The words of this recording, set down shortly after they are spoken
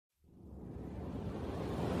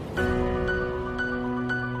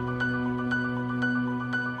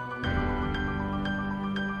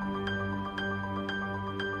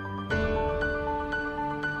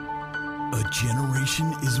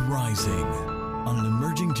nation is rising on an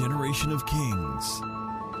emerging generation of kings.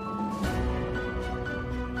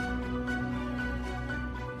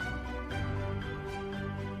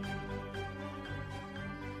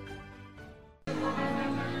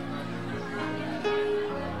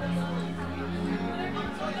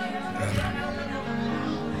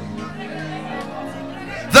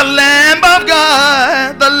 The Lamb of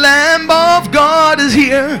God, the Lamb of God is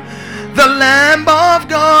here. The Lamb of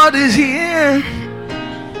God is here.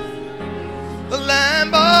 The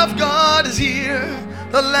Lamb of God is here.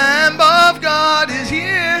 The Lamb of God is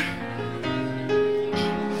here.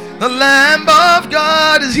 The Lamb of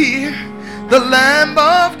God is here. The Lamb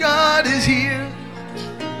of God is here.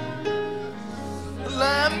 The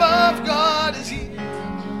Lamb of God is here.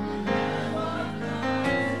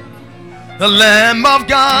 The Lamb of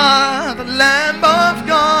God, the Lamb of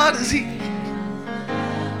God is here.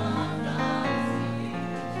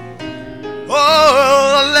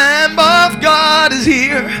 Oh, the Lamb of God is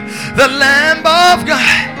here. The Lamb of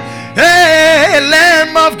God. Hey,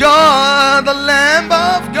 Lamb of God, the Lamb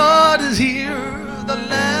of God is here. The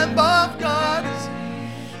Lamb of God is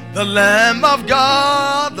here. The Lamb of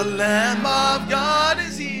God, the Lamb of God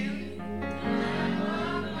is here.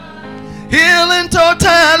 Healing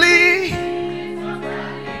totally.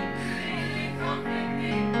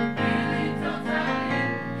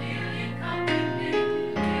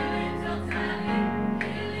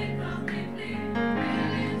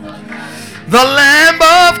 The Lamb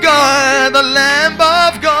of God, the Lamb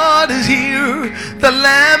of God is here. The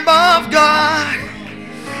Lamb of God,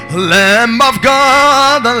 the Lamb of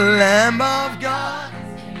God, the Lamb of God.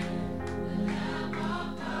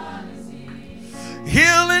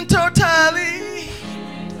 Healing totally.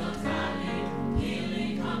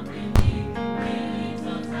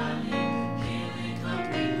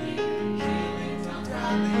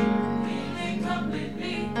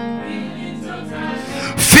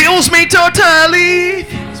 Fills me totally.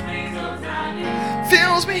 Fills me.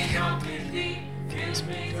 Fills me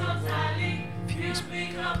totally. Fills me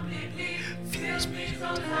completely. Fills me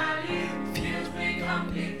totally. Fills me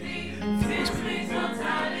completely. Fills me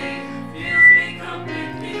totally.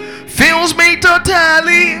 Fills me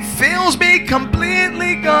totally. Fills me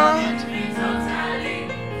completely, God.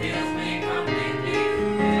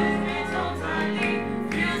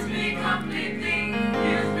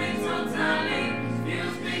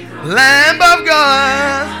 Lamb of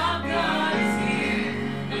God.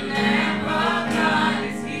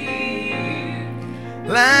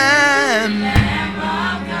 Lamb.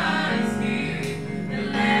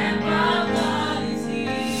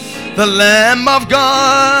 The Lamb of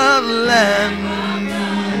God. Lamb.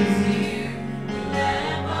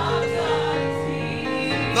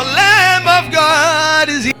 The Lamb of God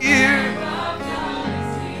is here.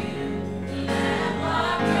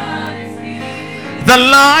 The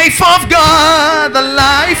life of God, the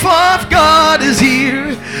life of God is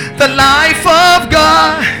here. The life of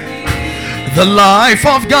God, the life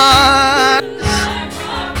of God.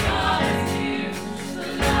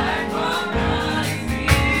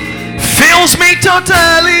 Fills me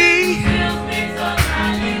totally.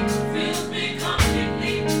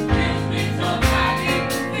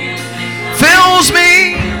 Fills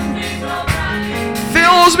me.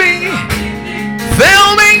 Fills me.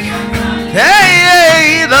 Fill me.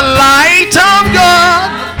 Hey, the light of God,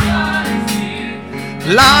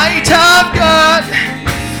 light of God,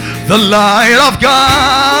 the light of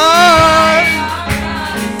God,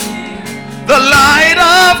 the light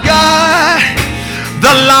of God,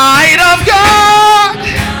 the light of God,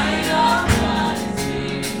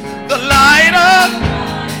 the light of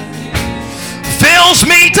fills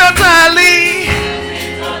me totally.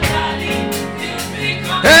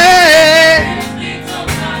 Hey.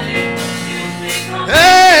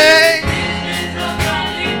 Hey.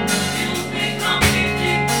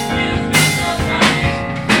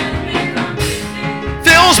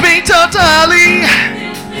 Fills me totally.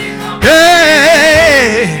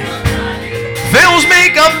 Hey. Fills me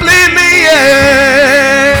completely.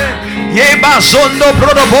 Yeah. Basondo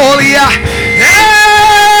protopolia.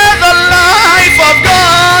 Yeah. The life of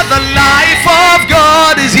God. The life of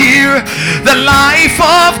God is here. The life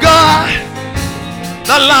of God.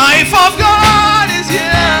 The life of God is here.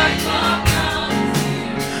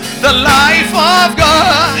 The life of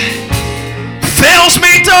God fills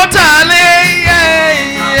me totally.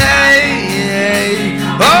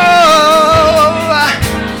 Oh,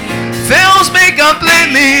 fills me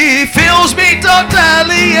completely. Fills me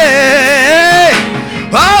totally.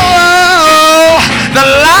 Oh, the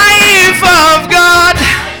life of God.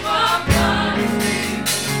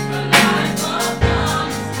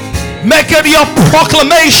 Make up your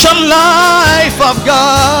proclamation. Life of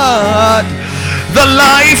God. The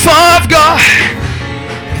life of God.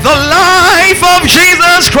 The life of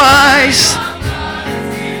Jesus Christ.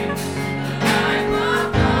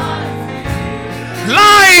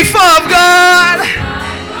 Life of God.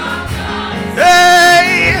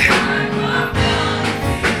 Hey.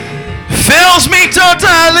 Fills me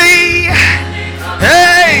totally.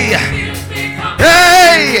 Hey.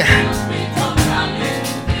 Hey.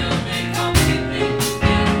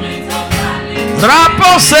 The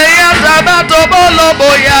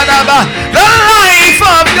life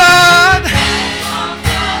of God.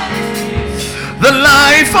 The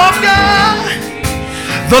life of God.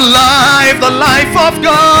 The life of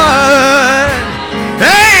God.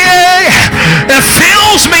 Hey, it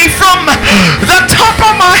fills me from the top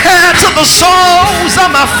of my head to the soles of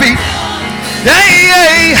my feet.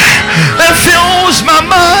 Hey, it fills my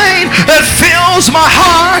mind, it fills my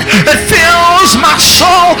heart, it fills my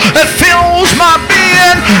soul, it fills my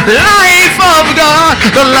being. Life of God,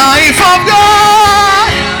 the life of God.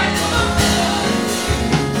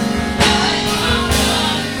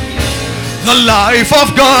 The life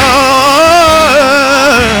of God.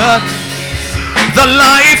 The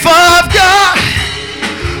life of God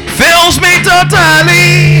fills me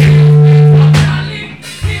totally.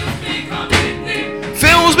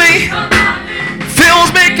 Fills me.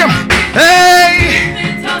 Hey.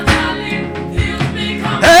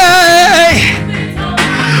 Hey.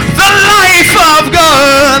 The life of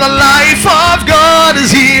God. The life of God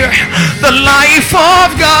is here. The life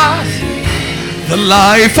of God. The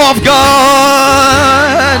life of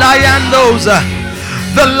God. I am those.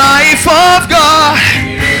 The life of God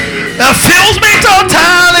fills me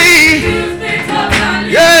totally.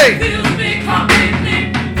 Yeah.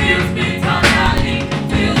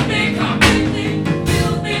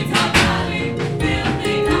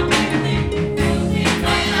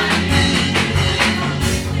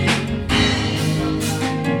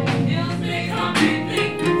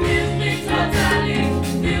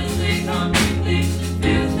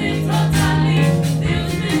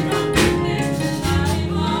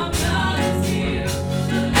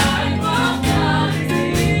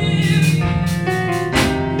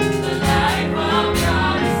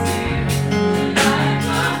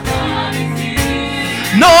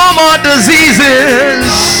 No more diseases.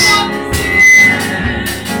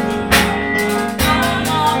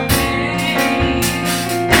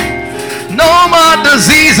 No more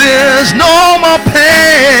diseases. No more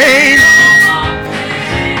pain.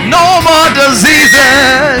 No more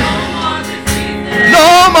diseases.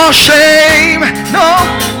 No more shame. No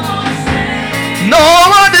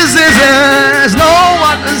more diseases. No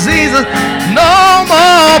more diseases. No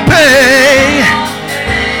more pain.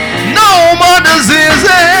 No more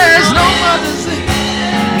diseases, no more disease,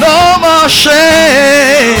 no more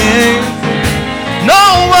shame, no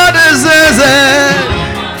more diseases,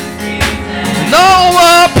 no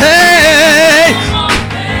more pain.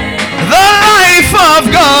 The life of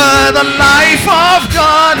God, the life of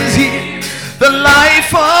God is here. The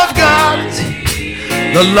life of God is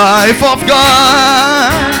here. The life of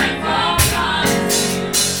God.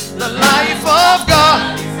 The life of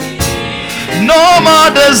God. No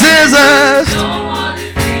more diseases.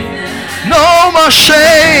 No more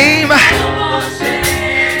shame.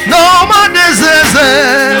 No more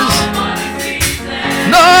diseases.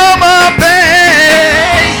 No more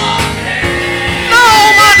pain. No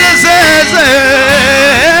more diseases.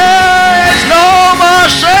 No more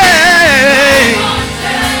shame.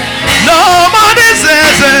 No more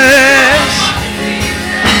diseases.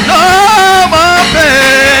 No more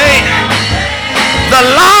pain. The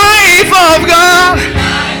life of God.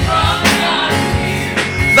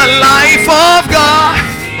 The life of God.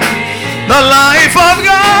 The life of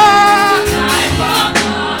God.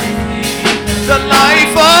 The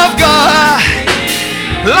life of God.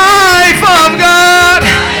 Life of God.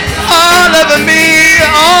 All over me,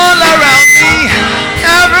 all around me.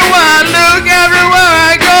 Everywhere I look, everywhere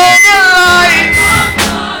I go, the life.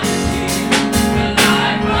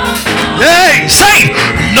 Hey, say,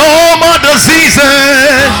 no more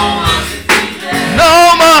diseases.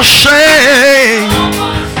 No more shame.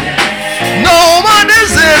 No more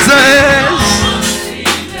diseases.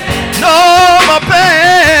 No more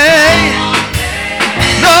pain.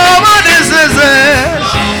 No more diseases.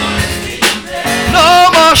 No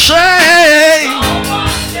more shame.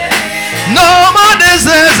 No more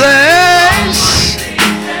diseases.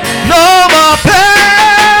 No more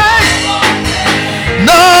pain.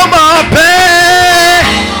 No more pain.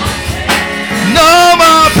 No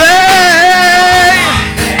more pain.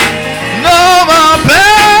 No more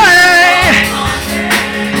pain.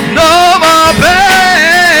 No more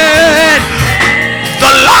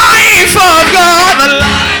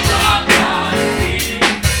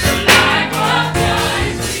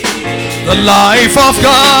The life of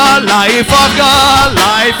God, life of God,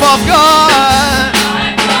 life of God.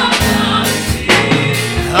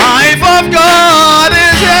 Life of God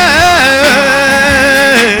is here.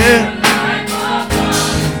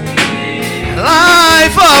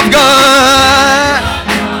 Life of God.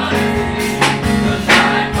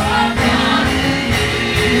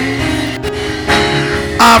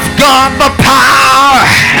 I've got the power.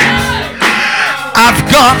 I've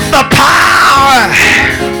got the power.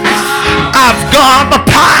 I've got the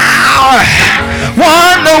power.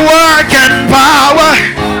 Wonder working power.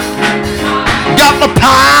 Got the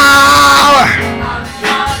power.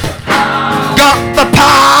 Got the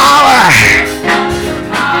power.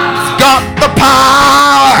 Got the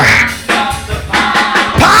power.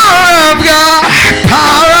 Power of God.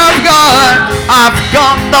 Power of God. I've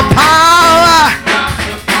got the power.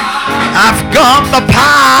 I've got the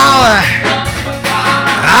power.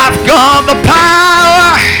 I've got the power.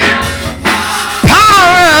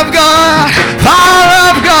 Power of God. Power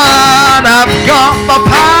of God. I've got the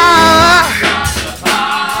power.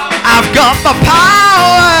 I've got the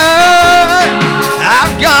power.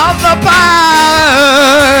 I've got the power.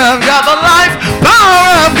 I've got the life.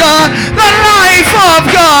 Power of God. The life of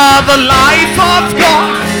God. The life of God.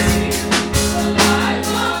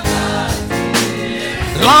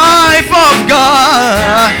 Life of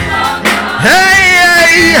God. Hey,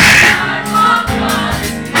 hey.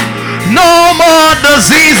 No more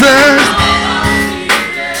diseases.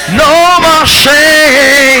 No more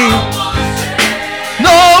shame.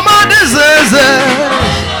 No more diseases.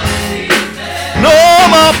 No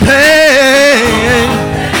more pain.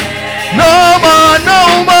 No more, no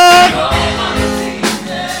more.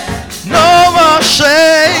 No more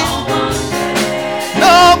shame.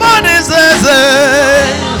 No more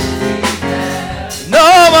diseases. No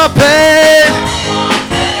more pain.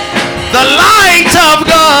 The light of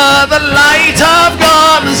God, the light of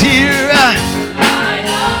God is here.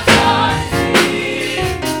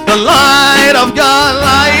 The light of God,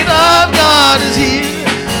 light of God is here.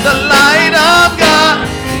 The light of God.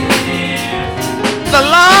 The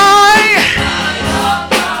light.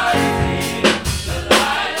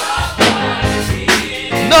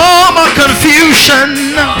 No more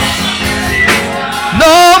confusion.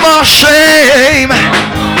 No more shame.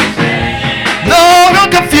 No more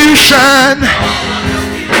confusion.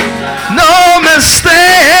 No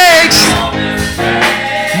mistakes.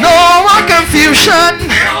 No more confusion.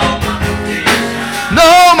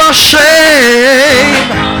 No more shame.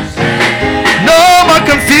 No more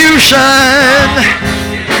confusion.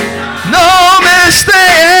 No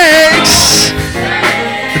mistakes.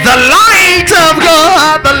 The light of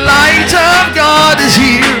God, the light of God is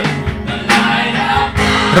here.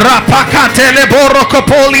 Rapakatele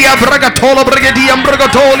borokopolia bragatola brigadiam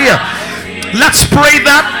bragatolia. Let's pray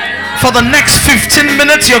that. For the next 15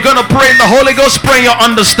 minutes, you're going to pray in the Holy Ghost, pray your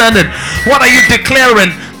understanding. What are you declaring?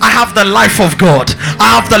 I have the life of God.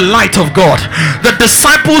 I have the light of God. The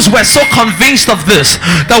disciples were so convinced of this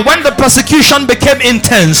that when the persecution became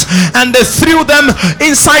intense and they threw them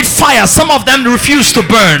inside fire, some of them refused to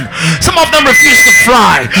burn. Some of them refused to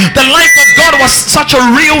fly. The life of God was such a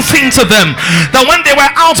real thing to them that when there were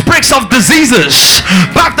outbreaks of diseases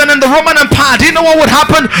back then in the Roman Empire, do you know what would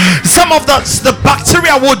happen? Some of the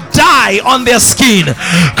bacteria would die on their skin.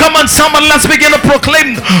 Come on, someone, let's begin to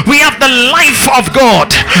proclaim we have the life of God.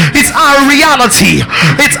 It's our reality.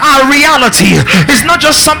 It's our reality. It's not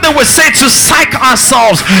just something we say to psych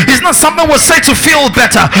ourselves. It's not something we say to feel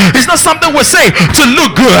better. It's not something we say to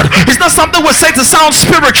look good. It's not something we say to sound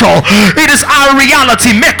spiritual. It is our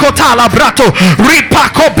reality. Mekotala brato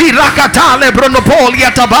ripako birakatale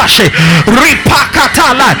bronopolia tabashi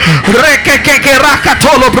ripakatala rekekeke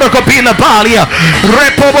rakatolo brokopila balia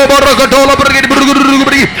repobo borogodolo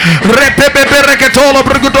brigidi repebe rekatolo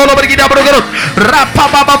brogodolo brigida brogoro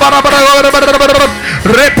rapaba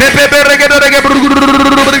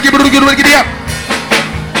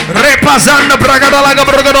repazanda bragadalaga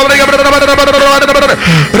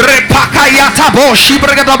repakayata boshi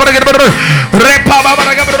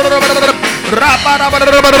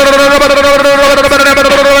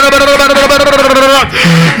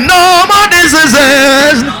no more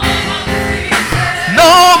diseases,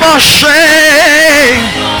 no more shame,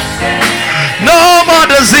 no more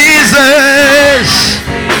diseases,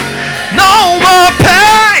 no more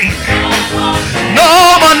pain, no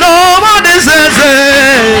more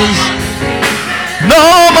diseases,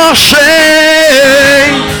 no more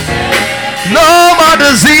shame, no more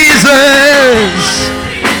diseases,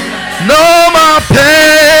 no more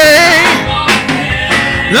pain.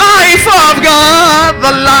 Life of God,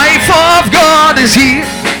 the life of God is here.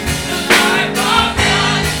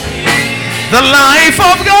 The life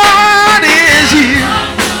of God is here.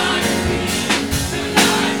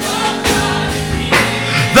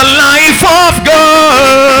 The life of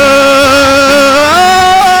God.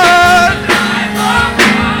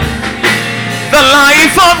 The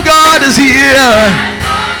life of God is here.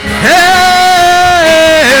 Hey.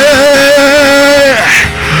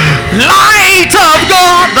 Light of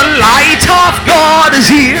God. The light of God is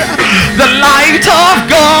here. The light of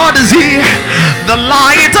God is here. The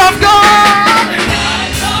light of God.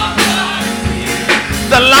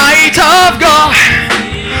 The light of God.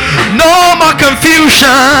 No more confusion.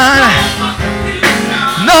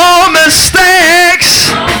 No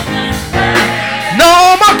mistakes.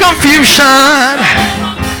 No more confusion.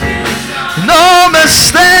 No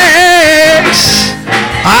mistakes.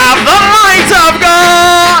 I have the light of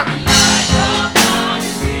God.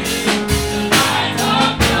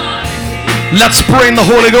 Let's pray in the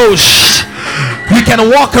Holy Ghost. You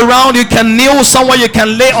can walk around, you can kneel somewhere, you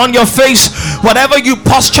can lay on your face. Whatever you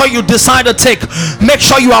posture you decide to take, make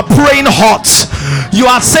sure you are praying hot. You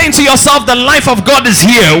are saying to yourself, the life of God is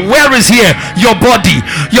here. Where is here? Your body,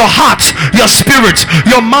 your heart, your spirit,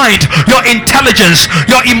 your mind, your intelligence,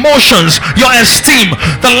 your emotions, your esteem.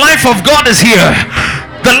 The life of God is here.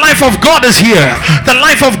 The life of God is here. The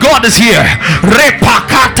life of God is here.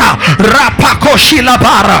 Repakata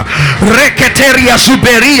rapakoshilabara reketeria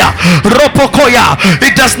zuberia ropokoya.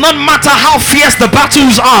 It does not matter how fierce the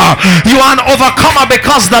battles are. You are an overcomer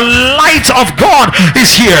because the light of God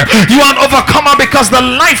is here. You are an overcomer because the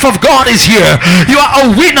life of God is here. You are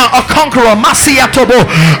a winner, a conqueror. Masiatobo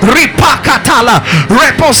ripakatala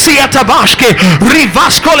reposiatabashke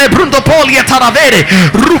rivaskole brundopolia taravere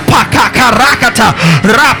rupakakarakata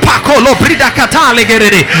rapako lobrida katale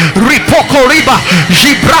gerere ripoko riba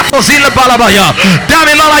jibrato zile balabaya.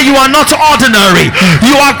 Damilala, you are not ordinary.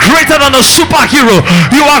 You are greater than a superhero.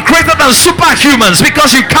 You are greater than superhumans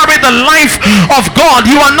because you carry the life of God.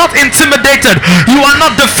 You are not intimidated. You are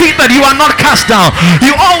not defeated. You are not cast down.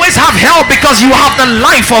 You always have help because you have the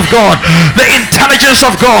life of God, the intelligence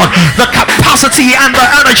of God, the capacity and the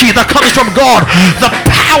energy that comes from God, the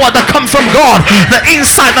power that comes from God, the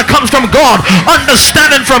insight that comes from God,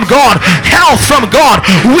 understanding from God, health from God,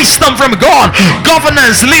 wisdom from God,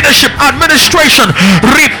 governance, leadership, administration.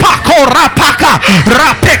 Ripako rapaka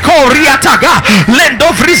rapeko riataga lendo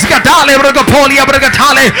vrisgadale rogopolia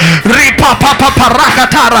bregatale ripapa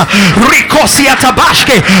parakatara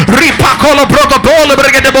rikosiatabashke ripako brogobole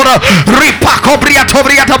bregadebora ripako briato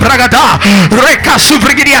briata bragada reka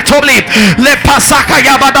suvrigia tobli le pasaka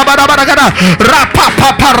yabada bada bada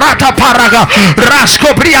rapapa parata paraga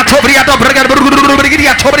rasko briato briata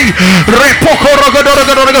bragada tobri repoko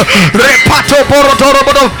rogodorogo repato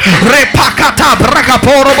porotorobo repakata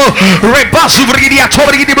brakaporobo rebasu vridia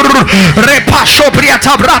tobri repasho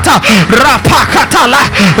briata brata rapakata la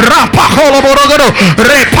rapakolo borogodo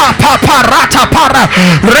repapa parata para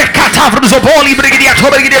rekata vrzoboli brigia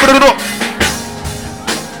tobri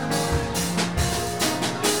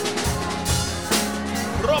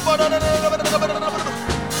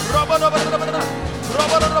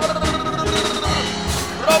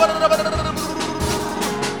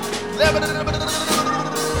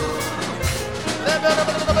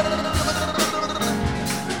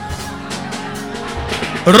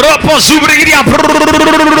Ropo subrigia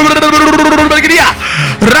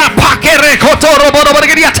rapakere kotoro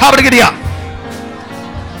borobrigia tabrigia.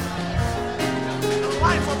 The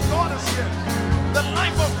life of God is here. The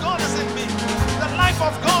life of God is in me. The life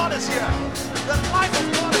of God is here. The life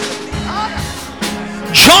of God is in me.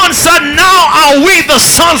 John said, now are we the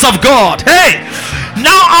sons of God. Hey,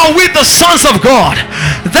 now are we the sons of God.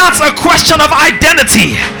 That's a question of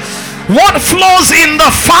identity. What flows in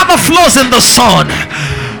the Father flows in the Son.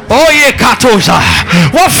 Oh yeah, Katoja.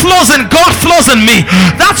 What flows in God flows in me.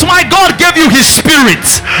 That's why God gave you His Spirit,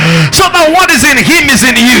 so that what is in Him is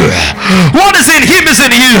in you. What is in Him is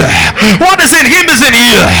in you. What is in Him is in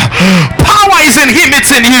you. Power is in Him,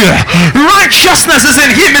 it's in you. Righteousness is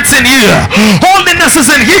in Him, it's in you. Holiness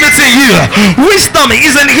is in Him, it's in you. Wisdom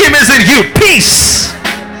is in Him, is in you. Peace.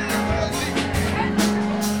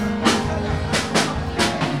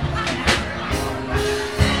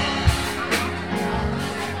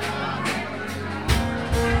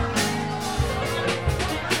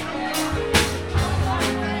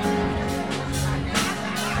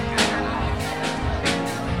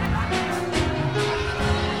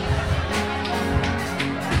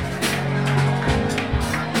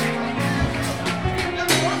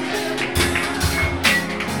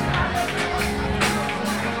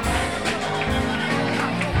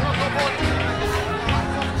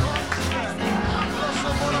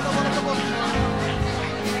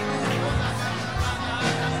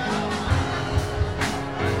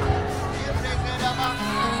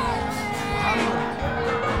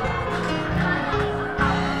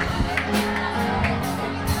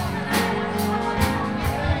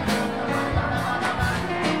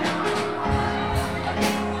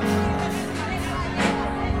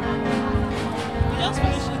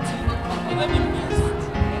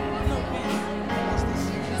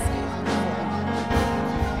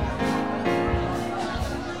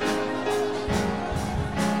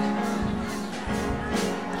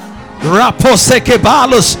 Raposeke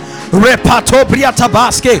balos repatopria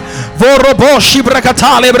tabaske voroboshi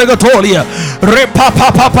brakatale bregatolia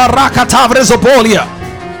repapapa rakatavrezopolia.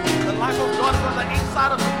 The life of God is on the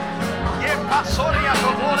inside of you. Yepasoria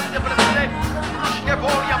tobolia de brete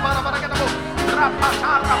shkebolia para barakatabo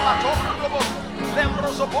rapatara patopro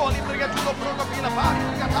lembrozopoli bregatulo progopila pari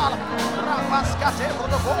brakatala rapaskate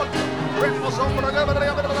rodopoli reposombra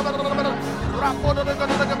rapodo de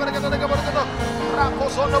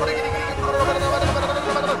raposono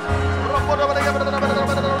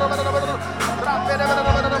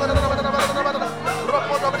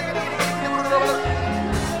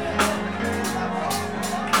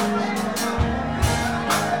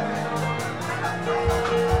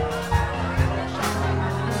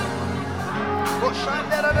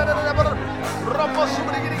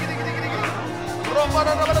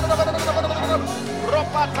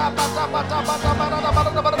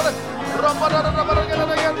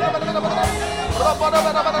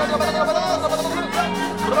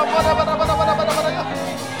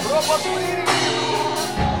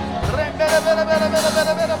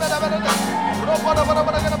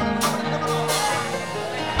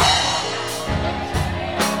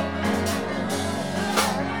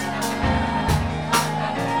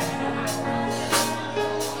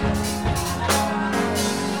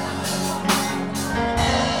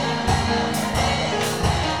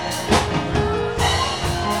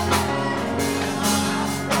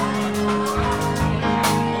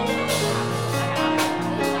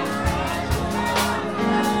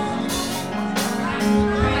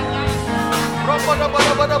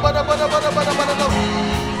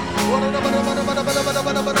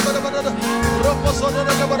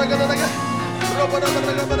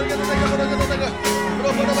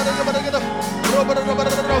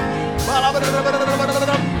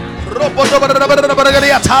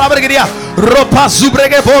ropa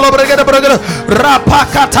zubrege polo brigade brigade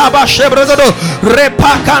rapakataba shebrigado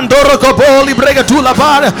repakandoro koboli brigadu la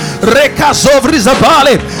bar rekazovri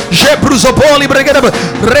zabale jebruzopoli brigade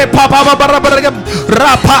repapa barabara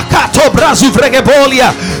rapakato brazu brige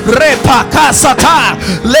bolia repakasata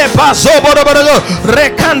lebazoboro brigado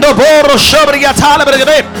rekando boro shobrigatala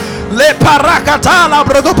brigade le parakatala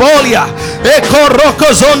brogopolia e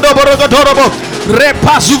corroco zondo borogodorobo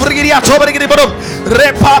repa suvrigia tobrigiri boro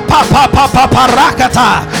repa papa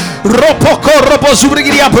parakata ropoko ropo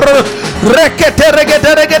suvrigia boro rekete regete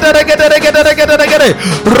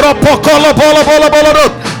ropoko lo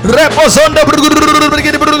bolo repo zondo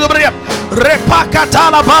brigiri repa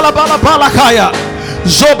katala bala kaya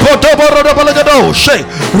zopoto boro bolo she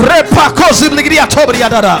repa kozivrigia tobriga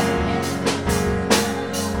dara.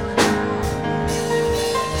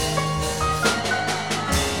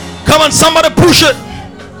 Come on, somebody push it.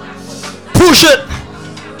 Push it.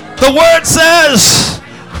 The word says,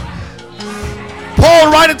 Paul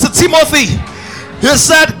writing to Timothy, he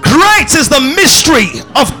said, great is the mystery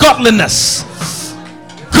of godliness.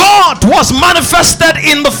 God was manifested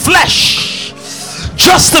in the flesh,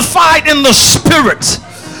 justified in the spirit,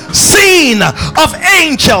 seen of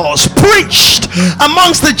angels, preached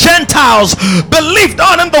amongst the Gentiles, believed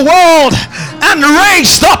on in the world, and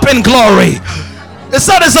raised up in glory. It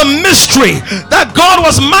said it's a mystery that God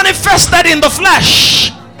was manifested in the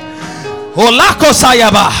flesh.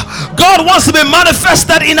 God wants to be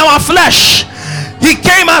manifested in our flesh. He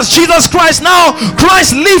came as Jesus Christ. Now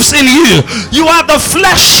Christ lives in you. You are the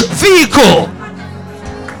flesh vehicle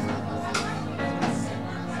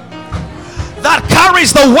that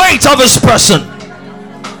carries the weight of his person.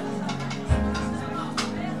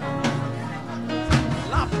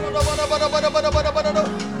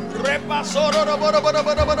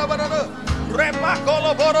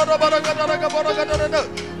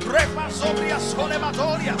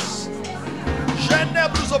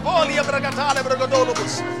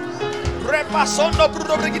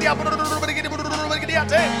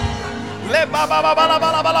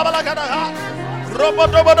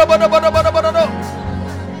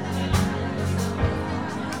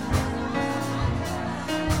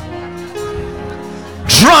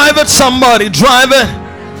 Drive it, somebody, drive it.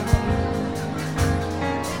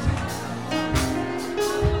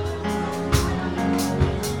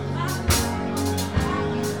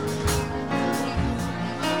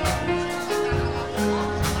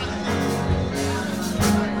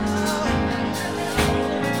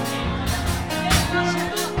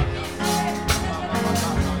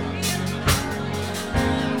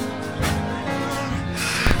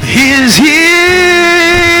 He is here.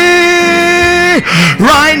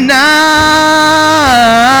 Right now,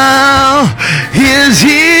 He is here.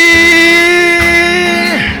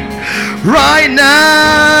 Right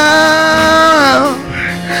now,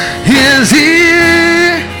 He is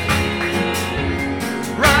here.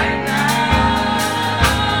 Right now,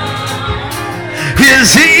 He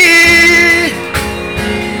is here.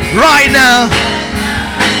 Right now,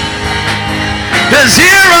 He's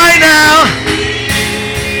here right now.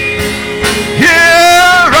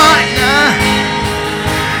 Here right now.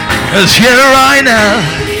 He's here right now.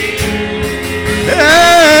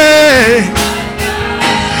 Hey.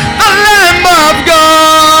 The Lamb of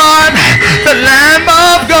God. The Lamb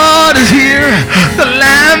of God is here. The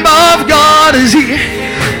Lamb of God is here.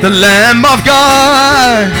 The Lamb of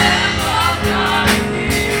God.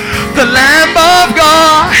 The Lamb of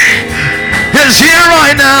God is here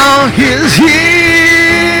right now. He is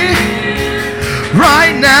here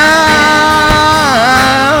right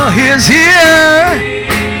now. He is here.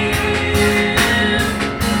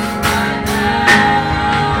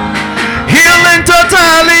 Healing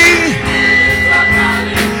totally.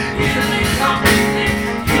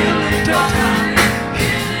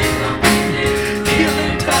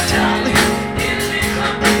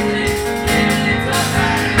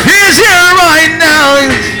 He's here right now.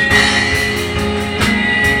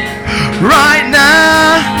 Right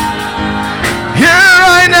now. Here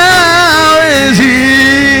right now is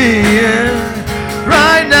here.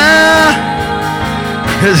 Right now.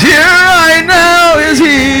 Is here right now is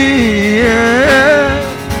here.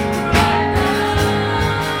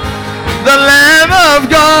 The Lamb of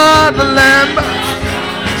God. The Lamb of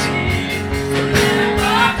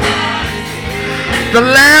The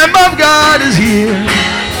Lamb of God is here.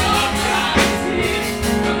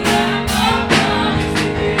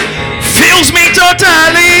 Fills me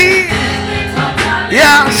totally.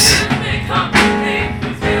 Yes.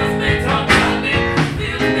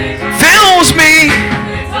 Fills me.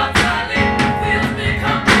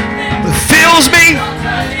 Fills me.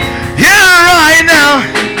 Here right now.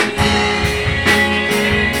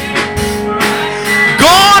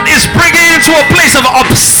 God is bringing you to a place of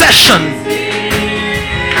obsession.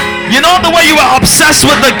 You know the way you were obsessed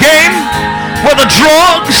with the game, with the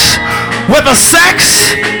drugs, with the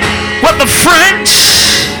sex, with the friends.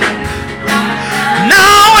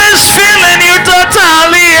 Now it's feeling you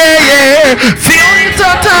totally, yeah, yeah. Feeling you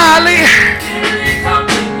totally.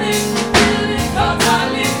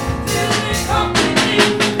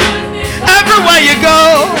 Everywhere you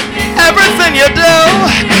go, everything you do,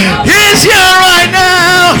 He's here right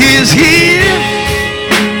now. He's here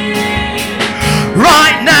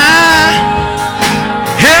right now.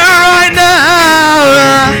 Here right now.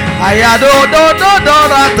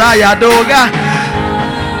 The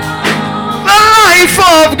life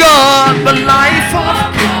of God. The life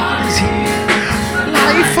of God is here. The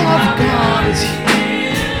life of God is here.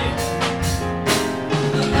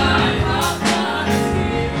 The life of God is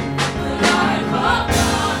here. The life of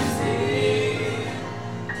God is here.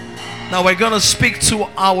 Now we're going to speak to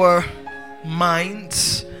our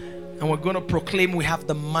minds, and we're going to proclaim we have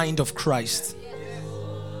the mind of Christ.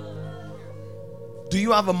 Do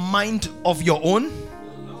you have a mind of your own?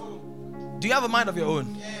 Do you have a mind of your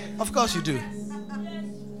own? Of course you do.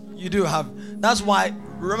 You do have. That's why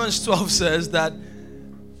Romans 12 says that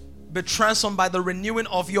be transformed by the renewing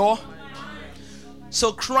of your.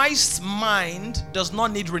 So Christ's mind does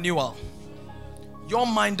not need renewal. Your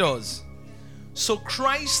mind does. So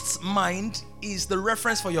Christ's mind is the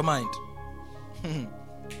reference for your mind.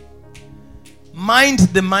 Mind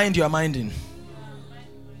the mind you are minding.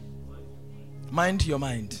 Mind your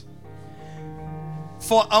mind.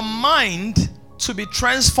 For a mind to be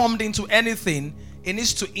transformed into anything, it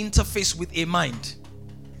needs to interface with a mind.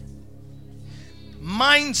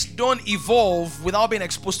 Minds don't evolve without being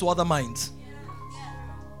exposed to other minds.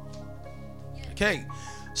 Okay.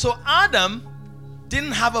 So Adam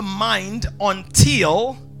didn't have a mind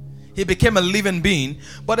until he became a living being,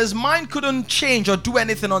 but his mind couldn't change or do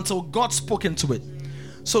anything until God spoke into it.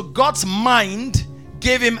 So God's mind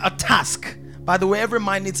gave him a task. By the way, every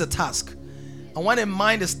mind needs a task. And when a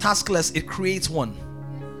mind is taskless, it creates one.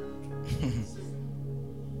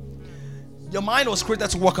 Your mind was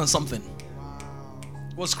created to work on something.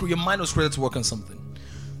 Your mind was created to work on something.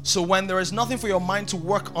 So when there is nothing for your mind to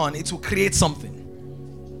work on, it will create something.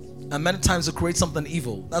 And many times it creates something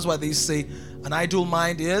evil. That's why they say an idle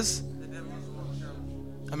mind is.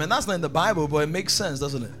 I mean, that's not in the Bible, but it makes sense,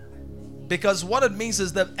 doesn't it? Because what it means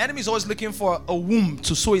is that the enemy is always looking for a womb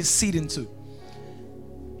to sow his seed into.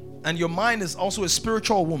 And your mind is also a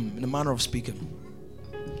spiritual womb, in a manner of speaking.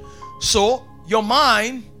 So your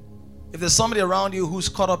mind If there's somebody around you who's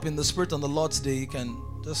caught up in the Spirit on the Lord's Day, you can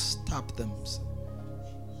just tap them.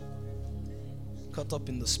 Caught up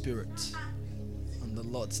in the Spirit on the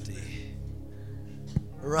Lord's Day.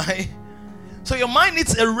 Right? So your mind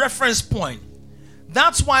needs a reference point.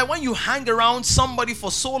 That's why when you hang around somebody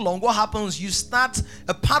for so long, what happens? You start,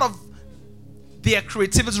 a part of their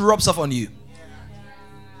creativity rubs off on you.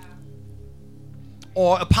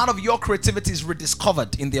 Or a part of your creativity is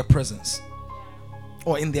rediscovered in their presence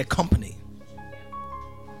or in their company.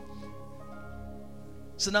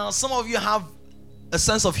 So now some of you have a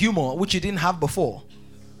sense of humor which you didn't have before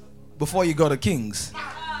you got to Kings.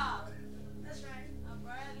 That's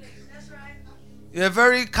right. You're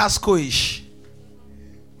very Casco-ish.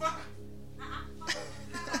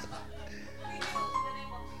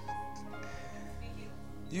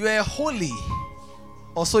 You were holy,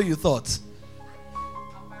 or so you thought.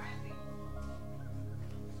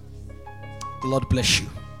 The Lord bless you.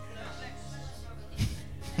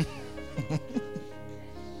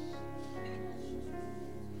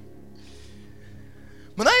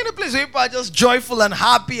 But now in a place where people are just joyful and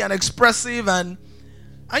happy and expressive and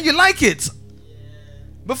you like it.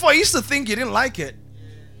 Before you used to think you didn't like it,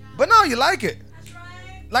 but now you like it.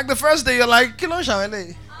 Like the first day you're like, Kilo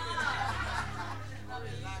Shawele.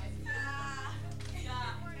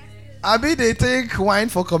 Abi, they take wine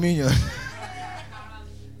for communion.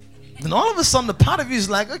 Then all of a sudden, the part of you is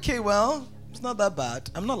like, okay, well, it's not that bad.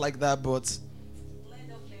 I'm not like that, but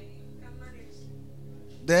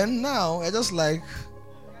then now I just like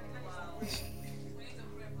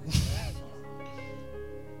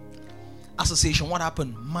association. What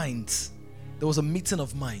happened? Minds. There was a meeting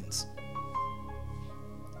of minds.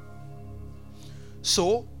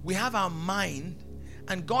 So we have our mind,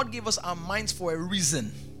 and God gave us our minds for a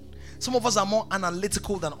reason. Some of us are more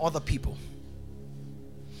analytical than other people.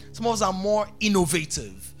 Some of us are more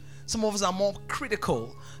innovative. Some of us are more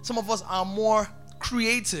critical. Some of us are more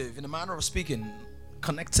creative, in a manner of speaking,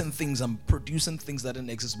 connecting things and producing things that didn't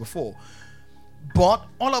exist before. But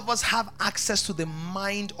all of us have access to the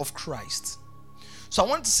mind of Christ. So I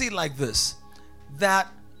want to say it like this,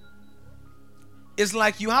 that it's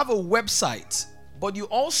like you have a website, but you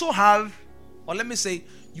also have, or let me say,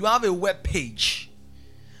 you have a web page,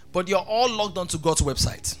 but you're all logged onto God's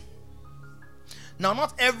website. Now,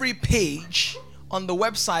 not every page on the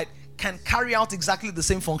website can carry out exactly the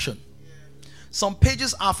same function. Some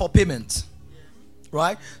pages are for payment,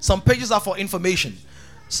 right? Some pages are for information.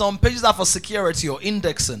 Some pages are for security or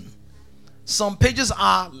indexing. Some pages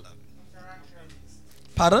are,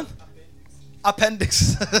 pardon?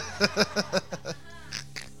 Appendix.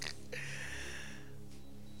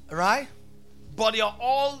 Right? But you're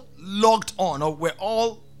all logged on, or we're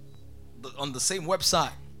all on the same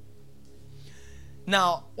website.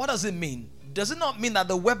 Now, what does it mean? Does it not mean that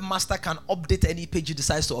the webmaster can update any page he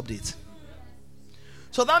decides to update?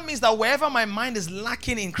 So that means that wherever my mind is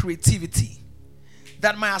lacking in creativity,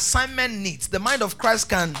 that my assignment needs, the mind of Christ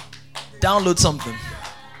can download something.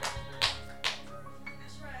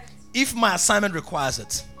 If my assignment requires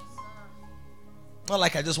it. Not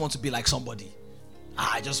like I just want to be like somebody.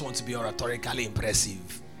 I just want to be oratorically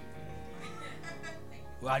impressive.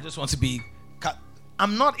 Well, I just want to be...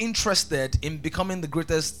 I'm not interested in becoming the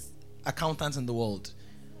greatest accountant in the world.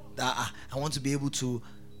 I want to be able to...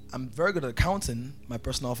 I'm very good at accounting. My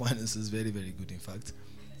personal finance is very, very good, in fact.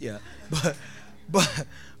 Yeah.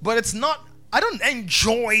 But it's not... I don't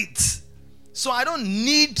enjoy it. So I don't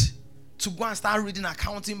need to go and start reading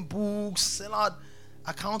accounting books, sell out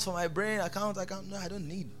accounts for my brain, account. No, I don't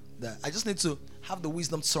need that. I just need to have the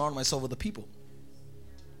wisdom to surround myself with the people.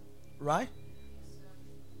 Right?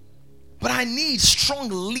 But I need strong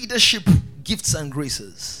leadership gifts and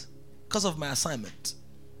graces because of my assignment.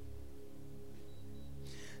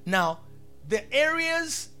 Now, the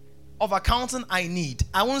areas of accounting I need,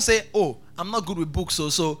 I won't say, oh, I'm not good with books,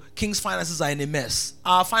 so King's finances are in a mess.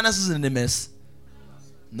 Our finances are in a mess.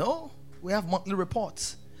 No, we have monthly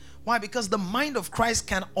reports. Why? Because the mind of Christ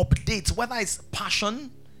can update, whether it's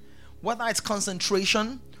passion, whether it's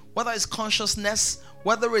concentration, whether it's consciousness,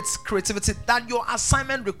 whether it's creativity, that your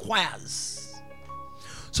assignment requires.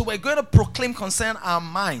 So we're going to proclaim concerning our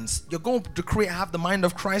minds. You're going to have the mind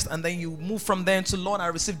of Christ, and then you move from there into, Lord, I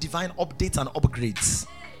receive divine updates and upgrades.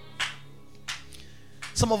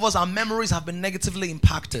 Some of us, our memories have been negatively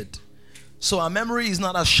impacted. So our memory is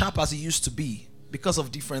not as sharp as it used to be because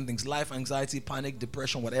of different things. Life, anxiety, panic,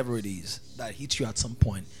 depression, whatever it is that hits you at some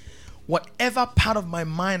point. Whatever part of my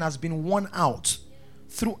mind has been worn out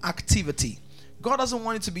through activity. God doesn't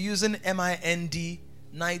want you to be using MIND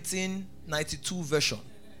 1992 version.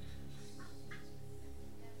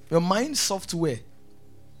 Your mind software.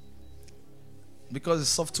 because it's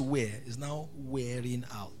soft to wear, it's now wearing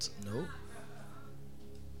out. No.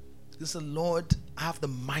 This is, Lord, I have the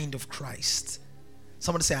mind of Christ.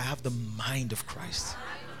 Somebody say, I have the mind of Christ.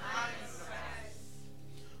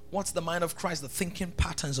 What's the mind of Christ? The thinking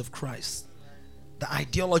patterns of Christ. The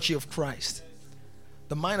ideology of Christ.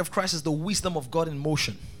 The mind of Christ is the wisdom of God in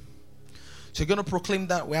motion. So you're going to proclaim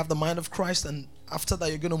that we have the mind of Christ, and after that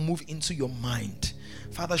you're going to move into your mind.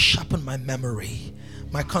 Father, sharpen my memory.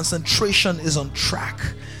 My concentration is on track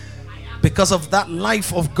because of that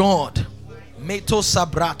life of God. Meto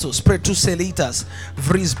sabratos, pretu selitas,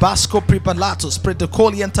 vrisbasco prepalatos,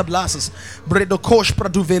 predocoli entablases, bredokosh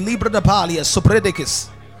praduveli bredapalias, sopredekis.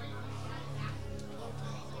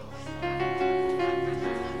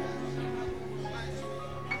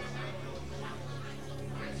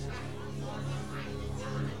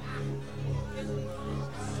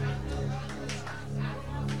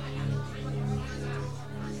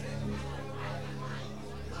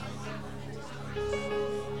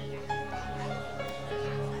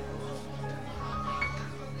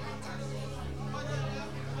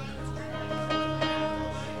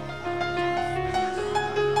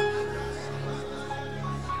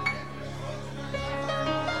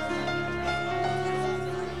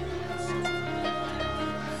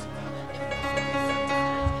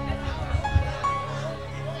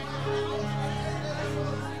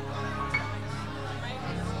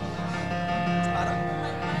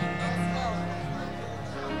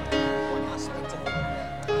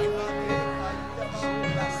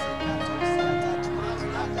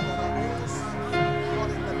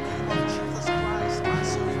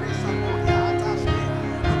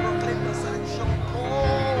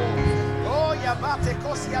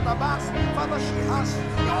 Father, she has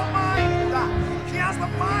your mind. She has the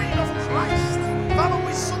mind of Christ. Father, we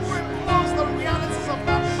superimpose the realities of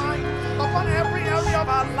that mind upon every area of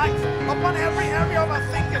our life, upon every area of our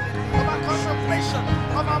thinking, of our contemplation,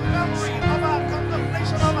 of our memory, of our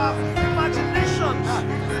contemplation, of our imagination. You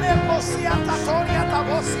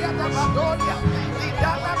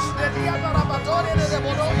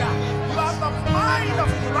have the mind of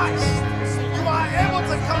Christ. You are able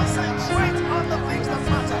to concentrate on the things that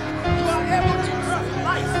matter. You are able to craft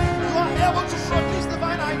life. You are able to produce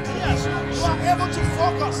divine ideas. You are able to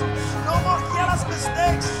focus. No more careless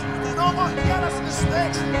mistakes. No more careless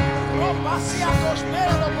mistakes. Your mind is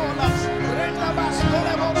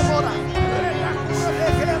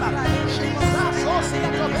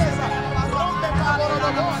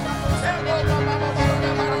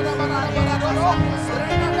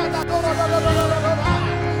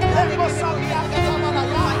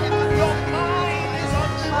on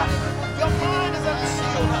track. Your mind is on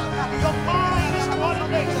tune. Your mind is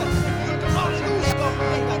coordinated. You do not lose your mind.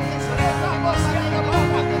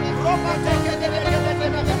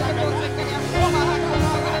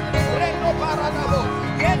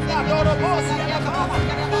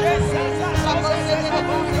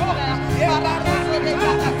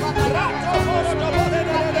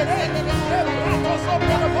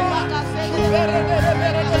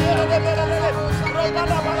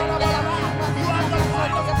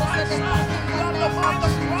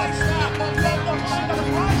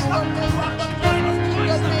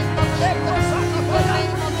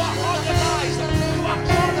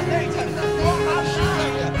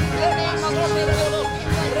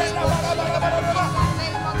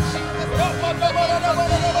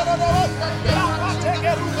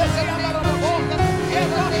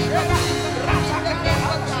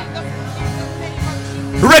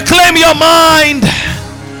 Reclaim your mind.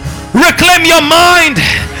 Reclaim your mind.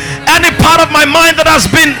 Any part of my mind that has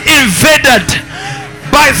been invaded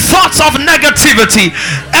by thoughts of negativity,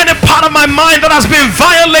 any part of my mind that has been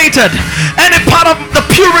violated, any part of the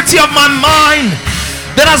purity of my mind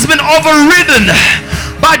that has been overridden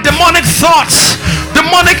by demonic thoughts,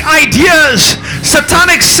 demonic ideas,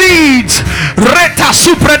 satanic seeds. Reta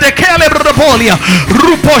supra de kelebropolia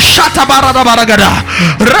rupo shata barada baragada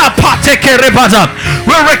rapate kerebada.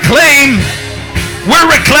 We reclaim.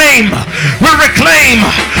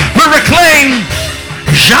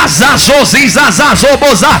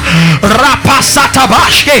 Jazazozizazazoboza rapasata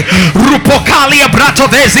bashke rupokalia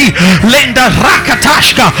bratovezi lenda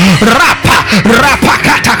rakatashka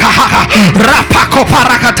rapakatakaha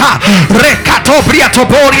rapakoparakata rekatobria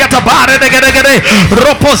toboria tabare degedegede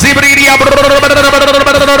ropozibriria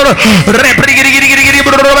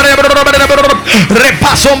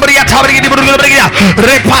repasombria tabrigi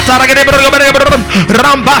repatara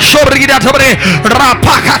rambashobri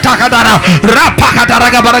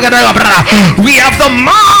We have the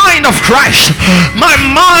mind of Christ. My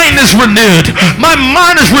mind is renewed. My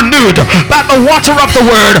mind is renewed by the water of the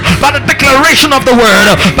word, by the declaration of the word,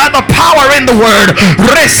 by the power in the word.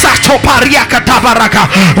 Resato pariakata baraka,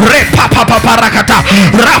 repapa barakata,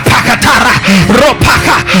 rapakatara,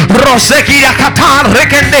 ropaka, rosekiakata,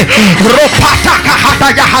 rekende, ropataka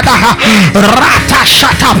hatayahadaha, rata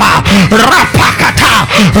shataba, rapakata,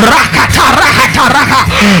 rakata, rahata, raha,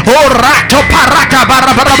 o rato parata,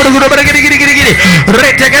 barabarabarigirigirigiri,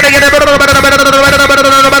 retegere,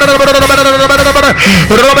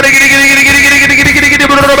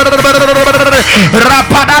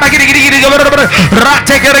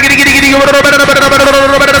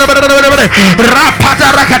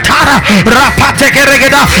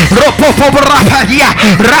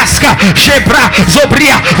 raska shebra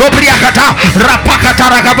zobria obriakata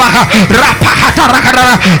rapakatarabaha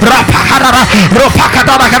rapakatarakara rapakara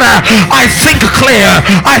ropakatarakara. I think clear.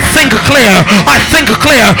 I think clear. I think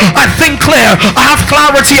clear. I think clear. I have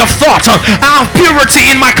clarity of thought. I have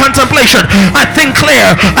purity in my contemplation. I think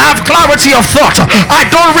clear. I have clarity of thought. I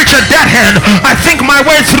don't reach a dead hand. I think my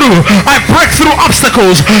way through. I break through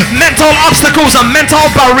obstacles, mental obstacles and mental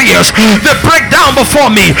barriers. They break down before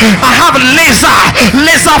me. I have laser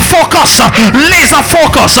focus.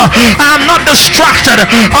 I am not distracted.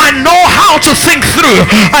 I know how to think through.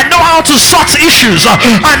 I know how to sort issues.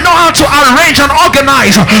 I know how to arrange and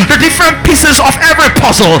organize the different pieces of every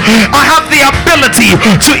puzzle. I have the ability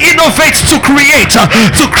to innovate, to create,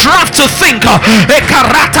 to craft, to think.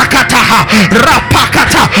 Ekaratakataha,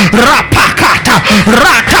 rapakata, rapakata,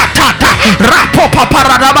 ratatata, rapopa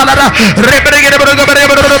paradabalada,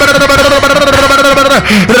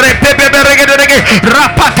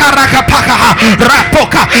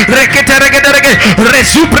 rapoka,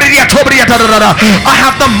 I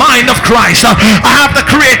have the mind of Christ. I have the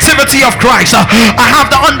creativity of Christ. I have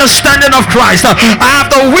the understanding of Christ. I have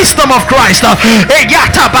the wisdom of Christ.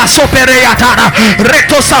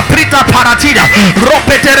 Reto saprita paratida,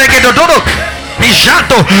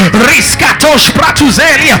 Jato riscato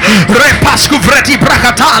spratuzelia repascu vreti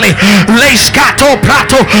bracatali leiscato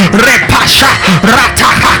prato repasha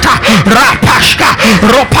ratahata rapashka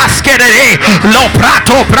ropaskere lo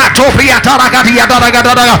prato priata ragadia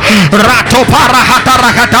ragada rato parahata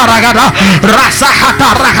ragada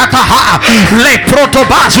rasahata ragataha le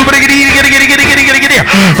protobasu brigiri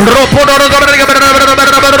ropodo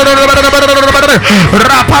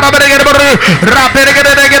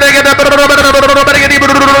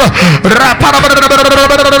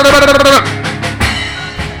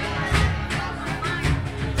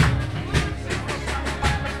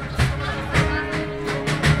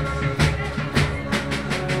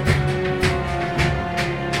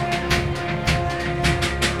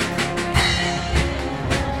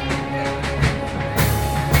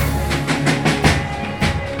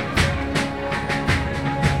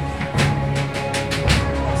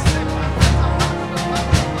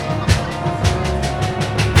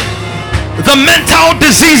the mental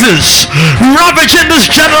diseases ravaging this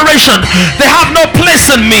generation, they have no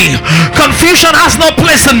place in me. Confusion has no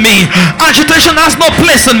place in me. Agitation has no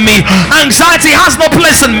place in me. Anxiety has no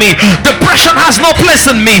place in me. Depression has no place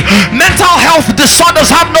in me. Mental health disorders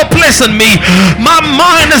have no place in me. My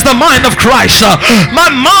mind is the mind of Christ. My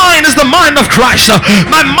mind is the mind of Christ.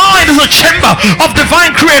 My mind is a chamber of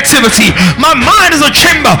divine creativity. My mind is a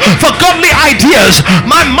chamber for godly ideas.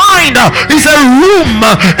 My mind is a room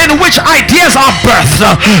in which ideas are birthed.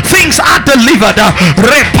 Things are delivered.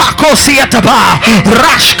 Repako siataba,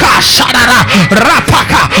 rashka shadara,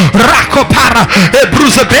 rapaka, rakopara,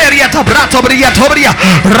 ebruzeberia tabrato briatobria,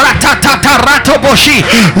 ratatata ratoboshi,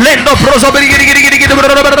 lendo prozobri,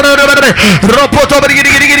 ropotobri,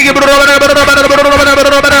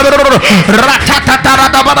 ratatata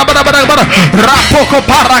rapoko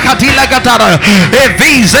parakatila gatara,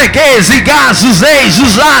 evize gezi gazuze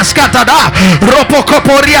zuzas katada, ropoko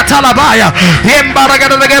poria talabaya,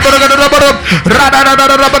 embaragada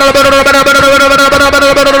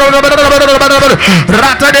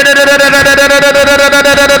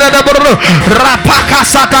rapaka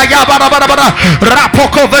sataya barabara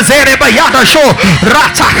rapoko vezere bayada show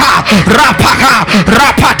rataka rapaka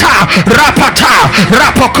rapata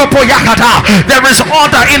rapoko poyakata. There is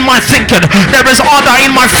order in my thinking. There is order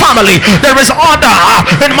in my family. There is order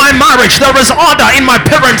in my marriage. There is order in my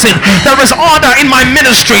parenting. There is order in my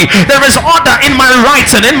ministry. There is order in my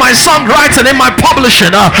writing, in my songwriting, in my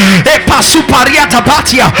publishing. There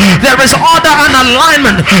is order and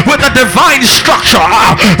alignment with the divine structure.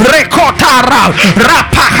 Rekotara,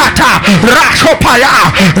 Rapakata, Rakopaya,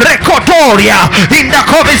 Rekotoria,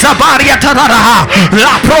 Indakovizabaria Tadara,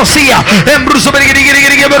 La Prosia,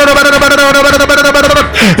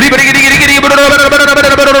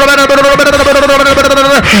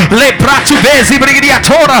 Le Pratuvesi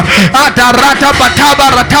Brigadiatora, Adarata Bataba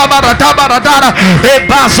Rataba Rataba Radara, E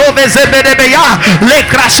Bazoveze Bedebeya, Le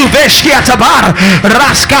Krasuveshki Atabar,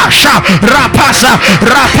 Raskasha, Rapasa,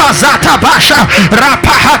 Rapazata Basha,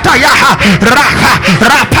 Rapahata Yaha, Raka,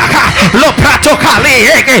 Rapaka, Lo Prato Kali,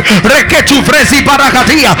 Reketu Vrezi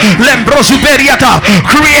Barakadia, Lembrosu Beriata,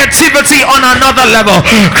 creativity on another level,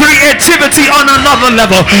 creativity on another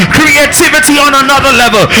level, creativity on another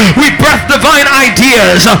level. We birth divine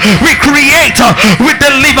ideas, we create, we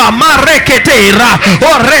deliver. Mareketera,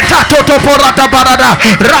 Oreta Toto Porata Barada,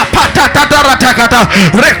 Rapata Taratakata,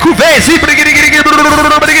 Rekuvezi Brigidi,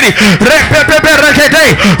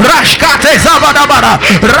 Repeperekete, Rashkate Zavadabara,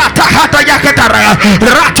 Ratahata Yakatara,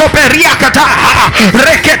 Ratoperiakata,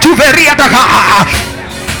 Reketuveriataka.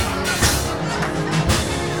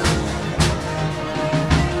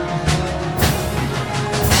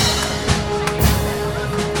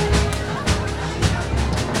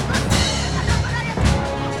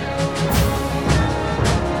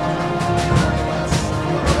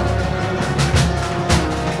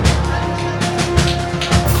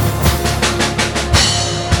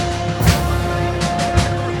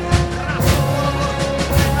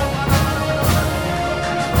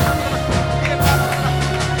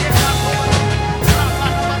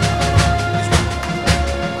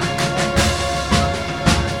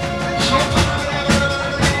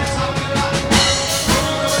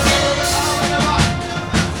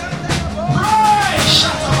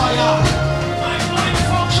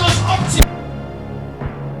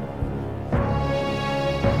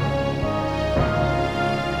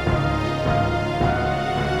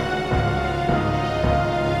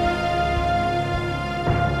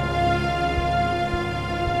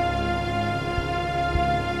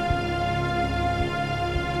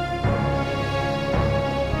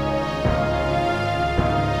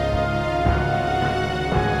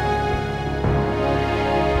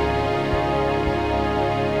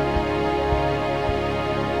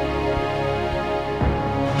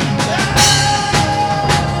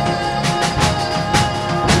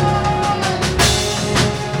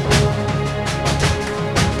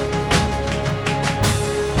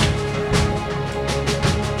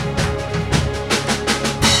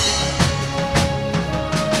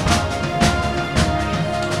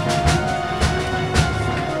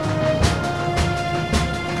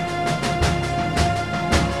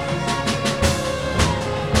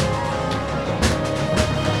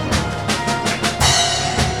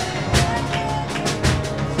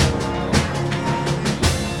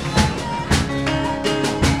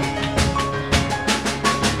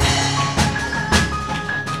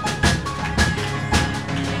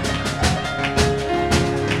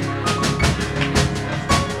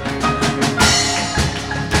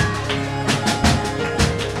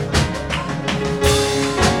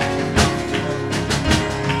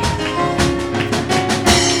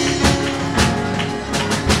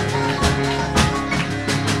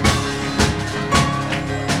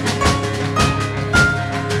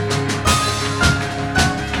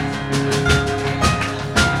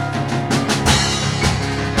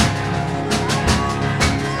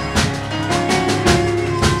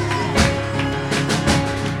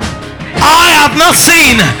 Have not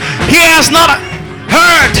seen, he has not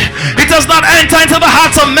heard, it does not enter into the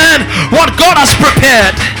hearts of men what God has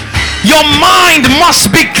prepared. Your mind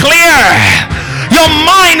must be clear. Your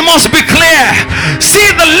mind must be clear.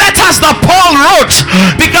 See the letters that Paul wrote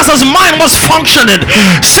because his mind was functioning.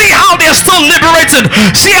 See how they're still liberated.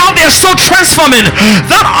 See how they're still transforming.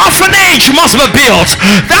 That orphanage must be built.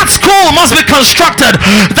 That school must be constructed.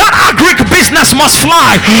 That agric business must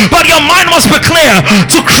fly. But your mind must be clear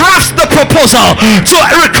to craft the proposal, to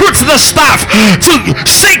recruit the staff, to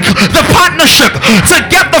seek the partnership, to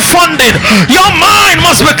get the funding. Your mind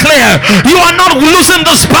must be clear. You are not losing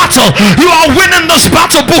this battle. You are winning this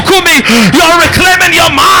battle. Bukumi, you are reclaiming your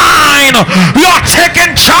mind. You are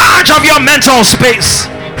taking charge of your mental space.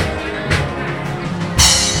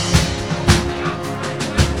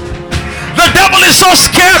 The devil is so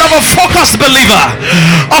scared of a focused believer.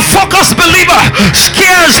 A focused believer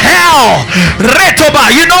scares hell. Retoba.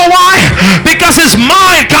 You know why? Because his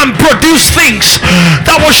mind can produce things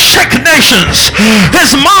that will shake nations.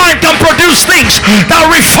 His mind can produce things that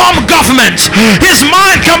reform government. His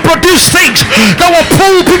mind can produce things that will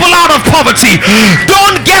pull people out of poverty.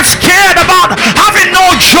 Don't get scared about having no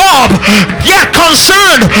job. Get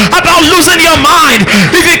concerned about losing your mind.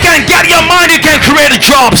 If you can get your mind, you can create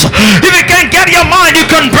jobs. If you can get your mind, you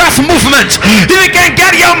can birth movement. If you can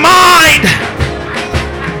get your mind.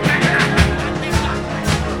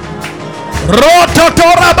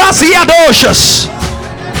 Rototorabasiadoshas.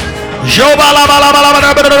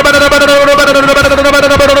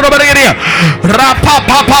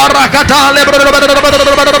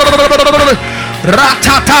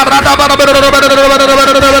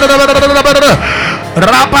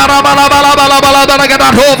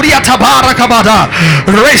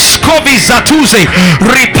 Reskovi Zatuze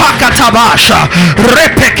Ripaka Tabasha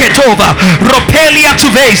Repeketova Ropelia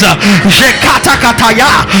Tuveza Jekata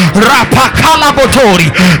Kataya Rapakala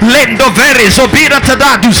Botori Lendo Vere Zobira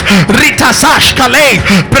Tadadus Rita Sash Kale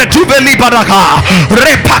Pretuveli Baraka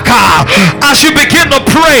Repaka. As you begin to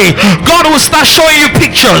pray, God will start showing you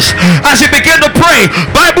pictures. As you begin to pray,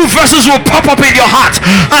 Bible verses will pop up in your heart.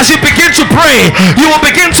 As you begin to pray, you will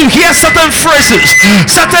begin to hear certain phrases,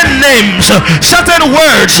 certain names, certain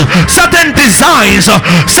words, certain designs,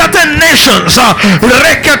 certain nations.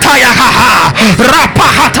 Rekataya haha,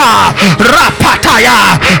 rapahata,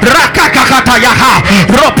 rapataya, rakakakatayaha,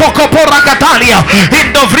 ropokoporakatalia,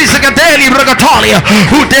 indovrizikadeli bragatalia,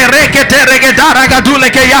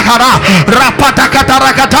 udereketeregedaragaduleke yahara,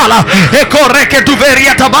 rapatakatarakatala,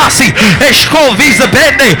 ekoreketuveria tabasi, eshkoviz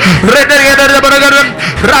bene,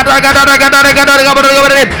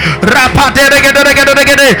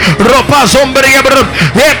 ropa zombri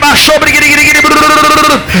eba sobri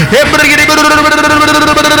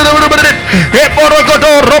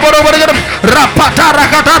eborogodo roboro rapata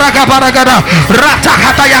rakata kabaragada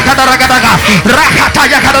ratakata yakada rakata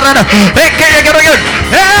yakada ekeyegere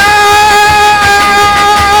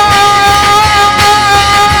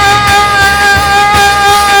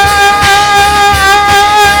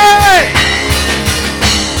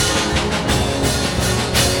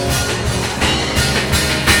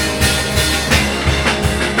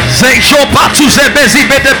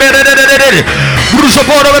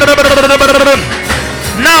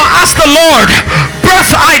Now ask the Lord,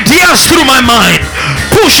 birth ideas through my mind.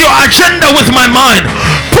 Push your agenda with my mind.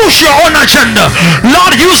 Push your own agenda.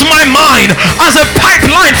 Lord, use my mind as a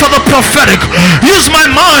pipeline for the prophetic. Use my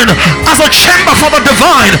mind as a chamber for the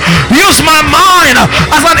divine. Use my mind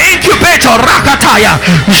as an incubator. Rakataya.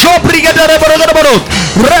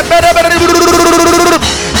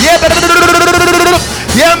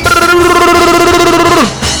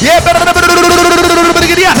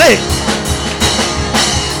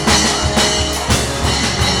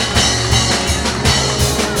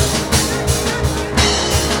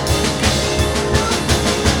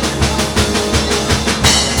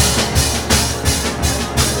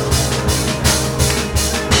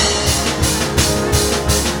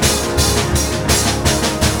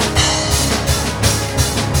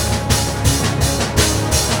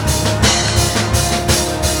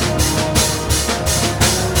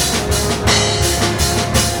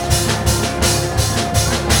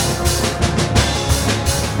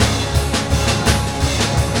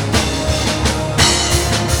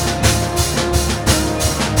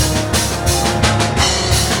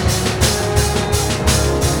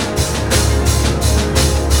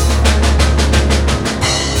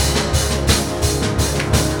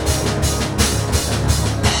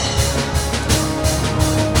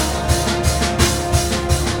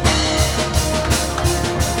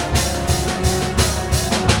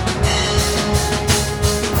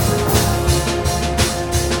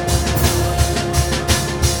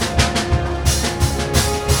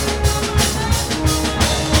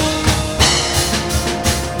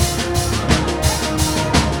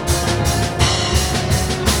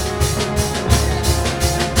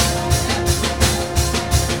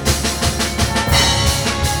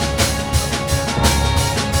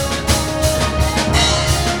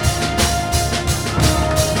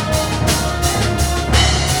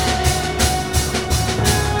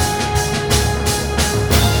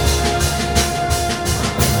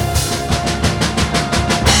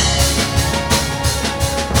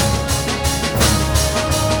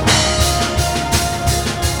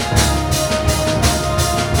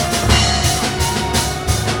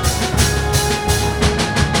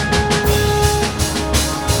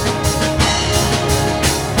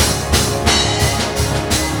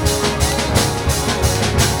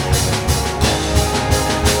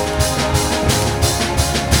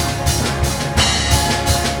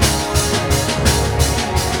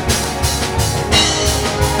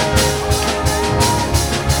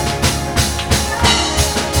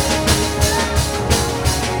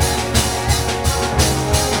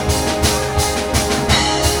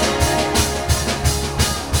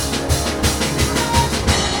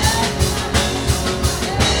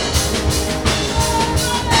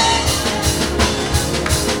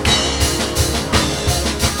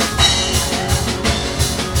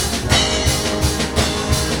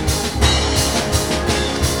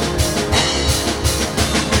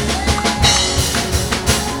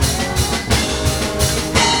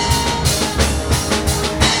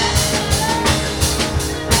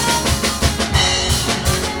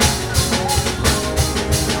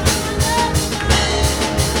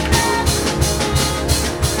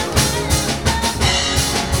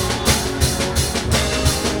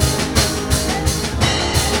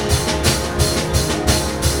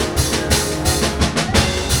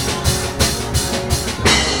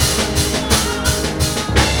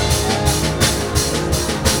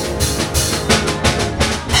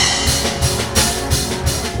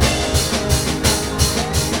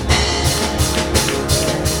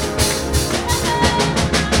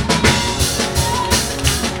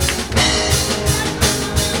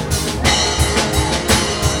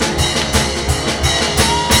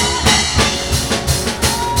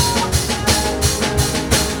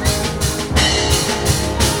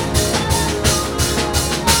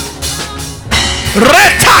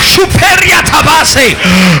 Reta superia tabase.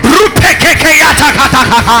 Rupekekeyata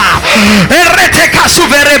katakaka. Ereteka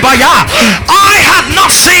suverebaya. I have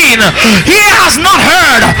not seen, ear has not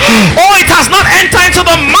heard, or it has not entered into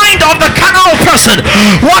the mind of the carnal person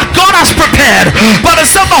what God has prepared. But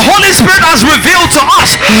it's that the Holy Spirit has revealed to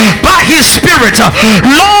us by His Spirit.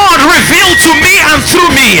 Lord, reveal to me and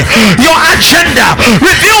through me your agenda.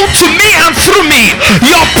 Reveal to me and through me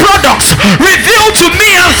your products. Reveal to me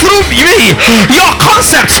and through me your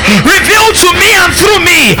concepts. Reveal to me and through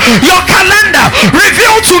me your calendar.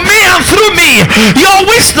 Reveal to me and through me your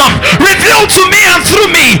wisdom. Reveal to me and through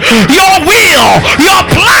me your will, your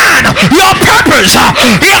plan, your purpose,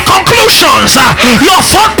 your conclusions, your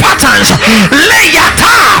thought patterns.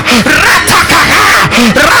 Leyata ratakaka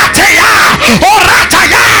rateya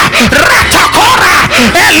orataya ratakora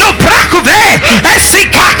elubrakuve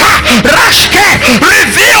esikaka rashke.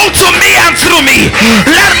 Reveal to me and through me.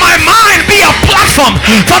 Let my mind be a platform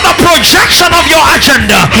for the projection of your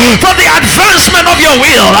agenda, for the advancement of your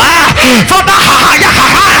will, for the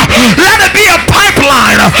let it be a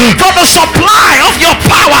pipeline for the supply of your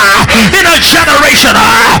power in a generation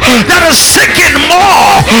that is seeking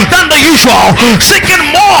more than the usual, seeking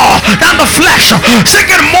more than the flesh,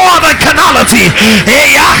 seeking more than carnality.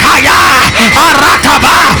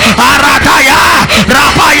 Arataba arataya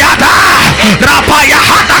rapayada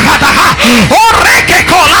rapayahata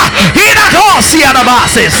orekekola inadosi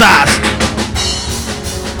anabasesas.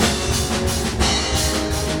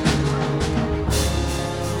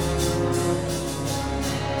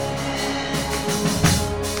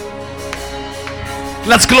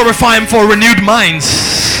 Let's glorify Him for renewed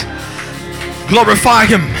minds. Glorify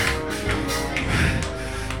Him.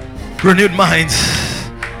 Renewed minds.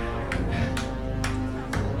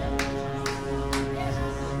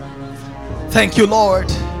 Thank you,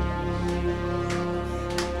 Lord.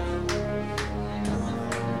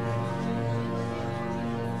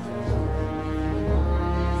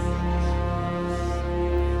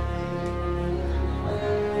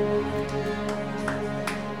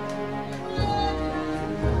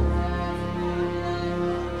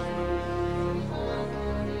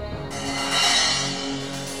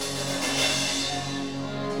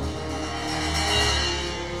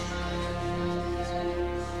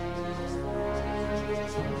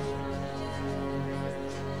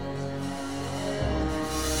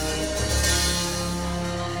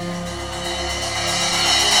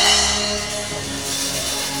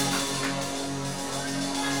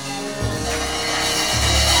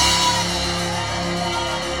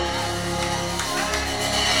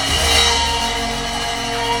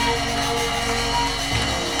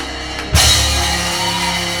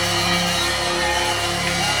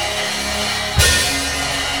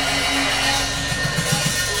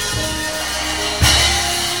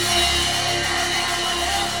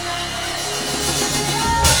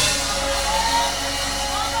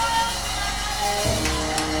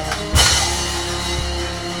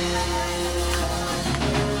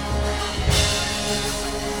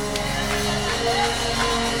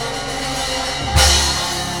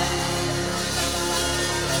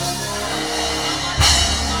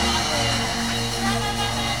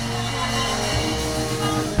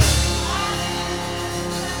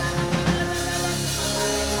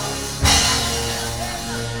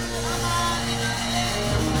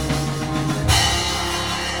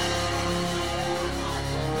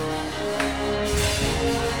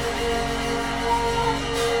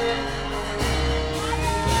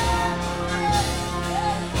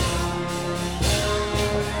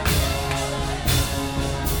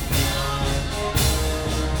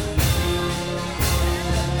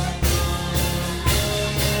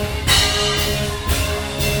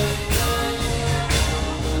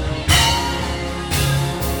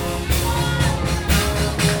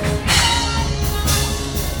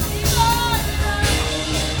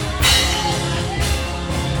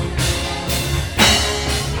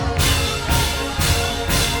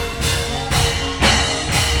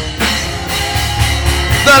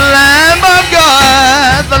 The Lamb of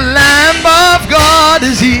God, the Lamb of God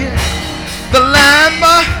is here. The Lamb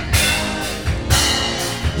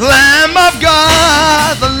of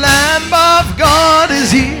God, the Lamb of God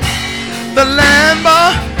is here. The Lamb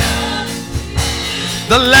of God,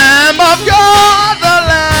 the Lamb of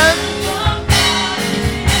God,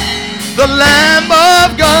 the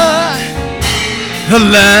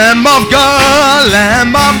Lamb of God,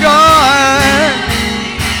 Lamb of God.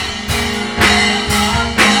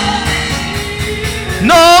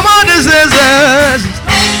 No more diseases,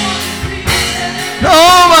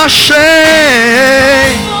 no more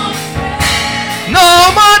shame,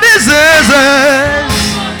 no more diseases,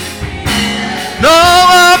 no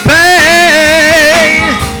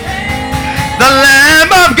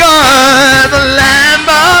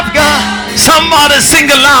Sing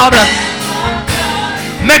it louder.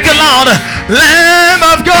 Make it louder. Lamb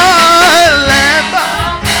of God, Lamb of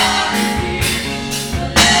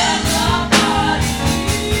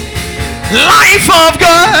life of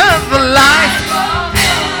God, the life.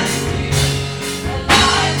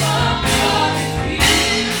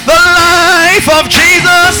 The life of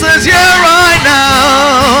Jesus is here right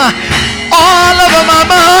now. All over my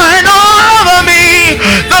mind, all over me.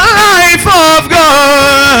 The life of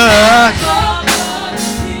God.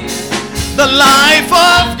 The life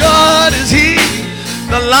of God is here.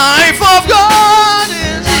 The life of God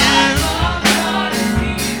is here.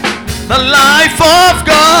 The life of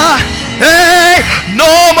God. Hey,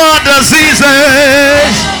 no more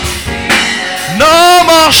diseases. No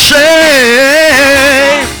more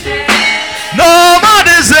shame. No more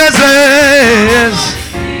diseases.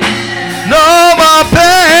 No more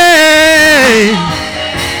pain.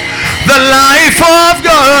 The life of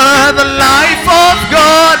God. The life of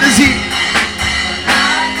God is here.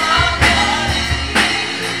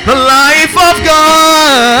 The life of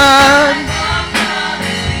God.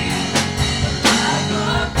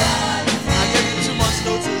 I give you too much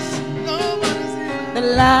notice. The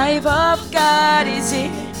life of God is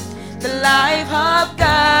here. The life of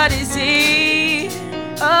God is here.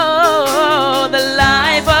 Oh, the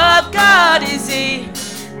life of God is here.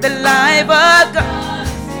 The life of God.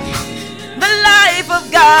 The life of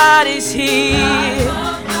God is here.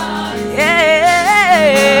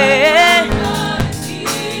 Yeah.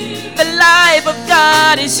 The life of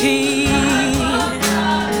God is here.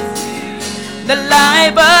 The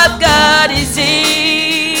life of God is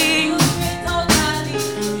here.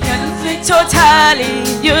 Use me totally.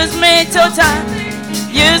 Use me totally.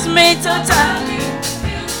 Use me totally.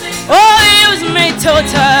 Oh, use me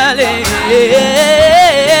totally.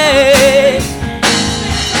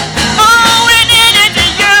 Oh, we need it to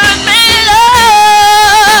use me, Lord.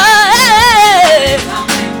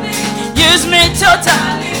 Use me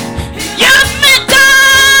totally. Use me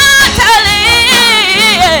totally.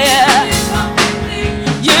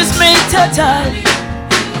 Use me totally.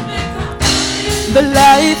 The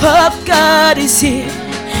life of God is here.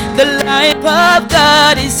 The life of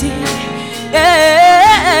God is here. Yeah.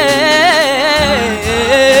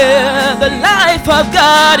 The life of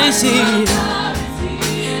God is here.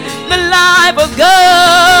 The life of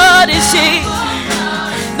God is here.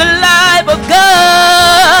 The life of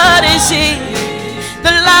God is here.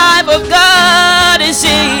 The life of God is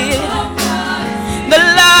here. The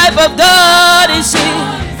life of God is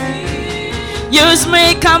here. Use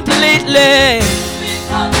me completely.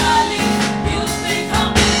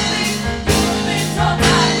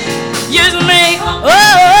 Use me. Oh,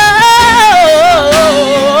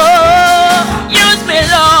 use me,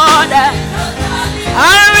 Lord.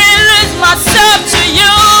 I release myself to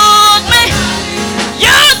use me.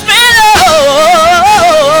 Use me,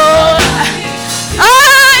 Lord. I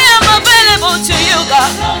am available to you,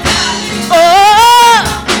 God. Oh,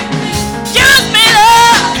 use me,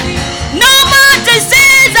 Lord. No more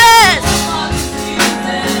diseases.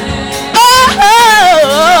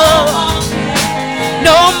 Oh,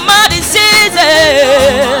 no more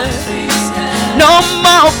diseases. No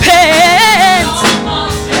more pains.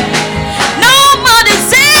 No more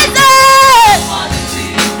diseases.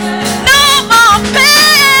 No more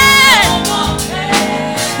pain.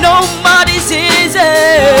 No more diseases.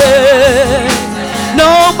 No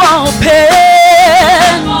more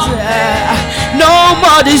pains. No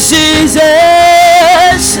more diseases.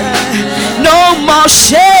 No more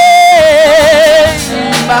shame.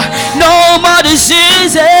 No more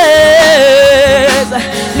diseases.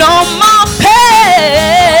 No more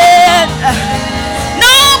pain.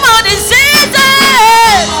 No more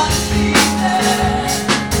diseases.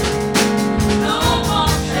 No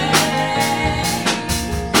more pain.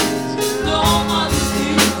 No more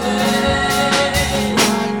diseases.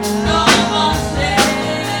 No more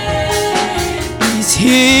pain. He's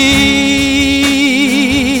here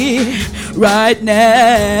right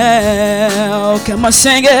now. Come on,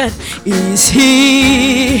 sing it. Is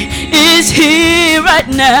he right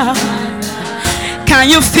now? Can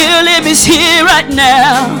you feel him? Is here right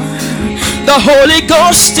now? The Holy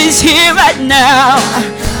Ghost is here right now.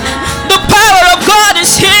 The power of God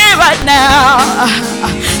is here right now.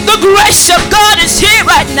 The grace of God is here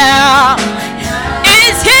right now.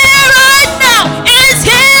 Is here right now. Is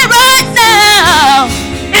here right now.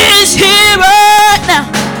 Is here right now.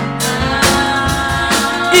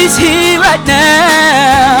 Is here right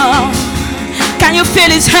now. Can you feel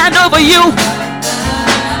his hand over you?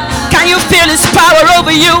 Can you feel his power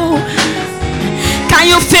over you? Can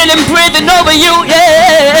you feel him breathing over you?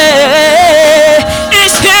 Yeah.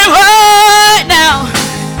 It's here right now.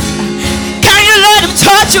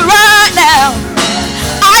 touch you right now.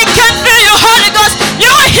 I can feel your Holy Ghost. You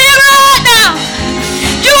are here right now.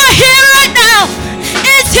 You are here right now.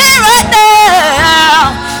 It's here right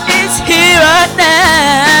now. It's here right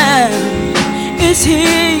now. It's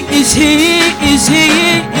here. It's here. It's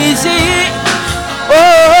here. It's here.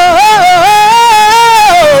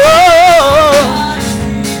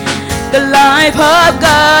 The life of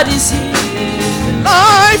God is here.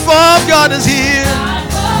 Life of God is here.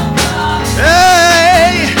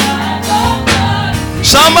 Hey.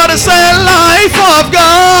 Somebody say, life of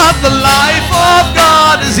God. The life of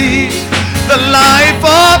God is here. The life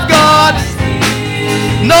of God is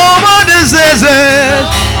here. No more diseases.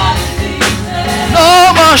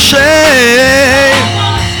 No more shame.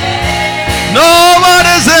 No more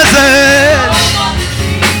diseases.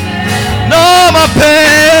 No more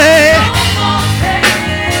pain.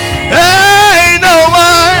 Hey, no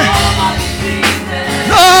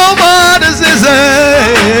more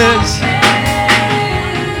diseases.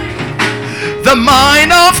 The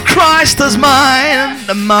mind of Christ is mine.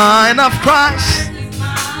 The mind of Christ.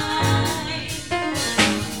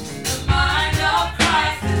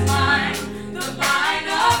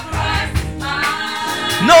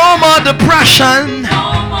 No more depression.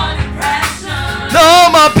 No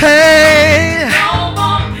more pain.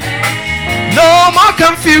 No more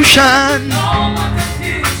confusion.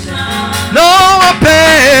 No more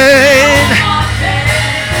pain.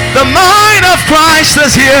 The mind of Christ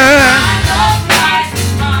is here.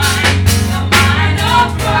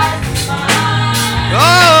 Oh.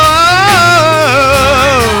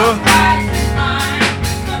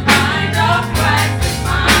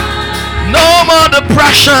 No more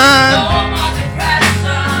depression.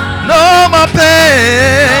 No more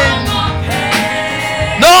pain.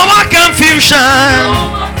 No more confusion.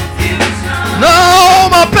 No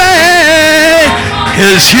more pain.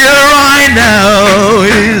 Is here right now.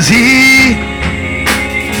 Is he?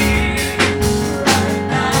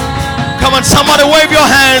 Come on, somebody wave your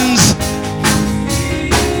hands.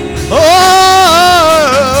 Oh,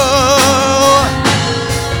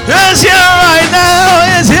 is here right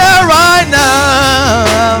now. Is here right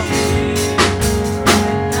now.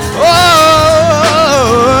 Oh,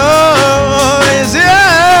 is here.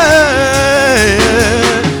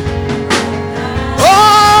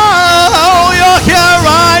 Oh, you're here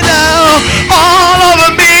right now. All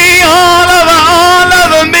over me, all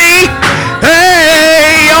over me.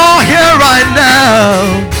 Hey, you're here right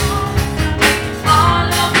now.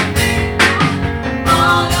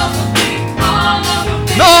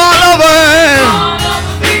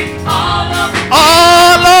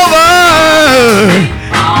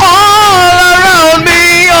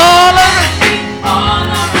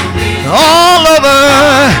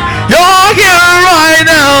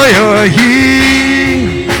 You're here.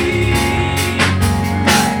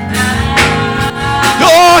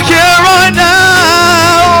 You're here right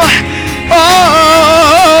now. Oh,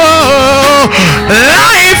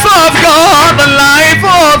 life of God, the life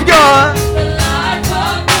of God. The life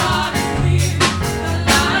of God is here. The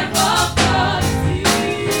life of God is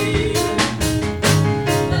here.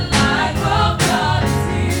 The life of God is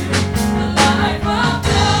here. The life of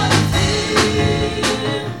God is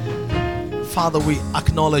here. Father, we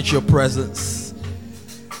acknowledge your presence.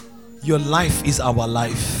 Your life is our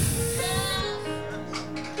life.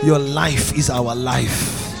 Your life is our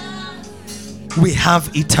life. We have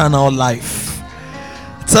eternal life.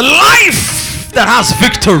 It's a life that has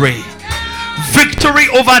victory. Victory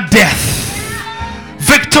over death.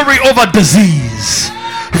 Victory over disease.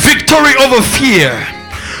 Victory over fear.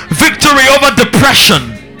 Victory over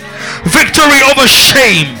depression. Victory over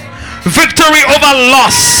shame. Victory over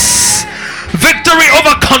loss. Victory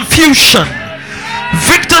over confusion.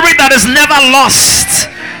 Victory that is never lost.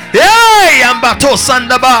 Yay! Ambato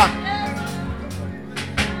Sandaba.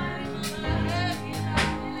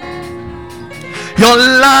 Your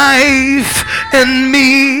life in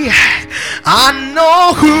me. I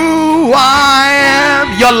know who I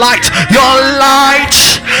am. Your light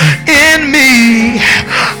in me.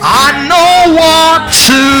 I know what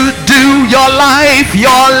to do. Your life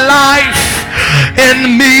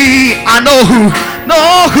in me. I know who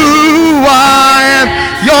I am.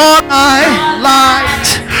 Your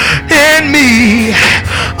light in me.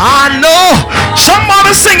 I know.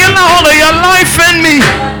 Somebody singing louder. Your life in me.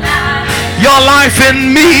 Your life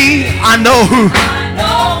in me. I know who.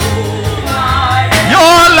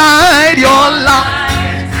 Your light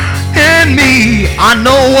in me. I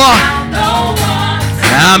know what.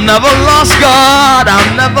 I'm never lost, God.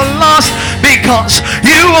 I'm never lost because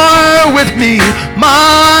you are with me,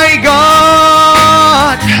 my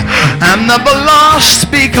God. I'm never lost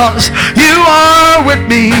because you are with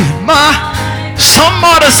me.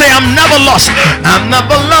 Somebody say, I'm never lost. I'm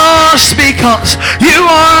never lost because you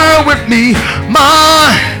are with me.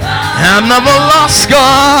 I'm never lost,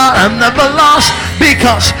 God. I'm never lost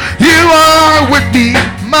because you are with me.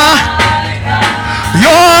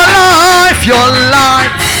 Your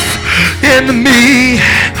life in me.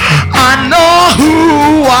 I know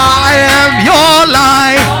who I am. Your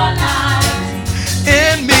life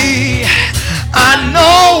in me. I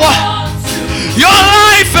know your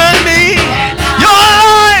life in me. Your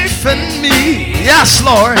life in me. Yes,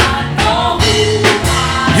 Lord.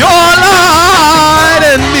 Your light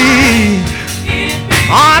in me.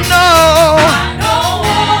 I know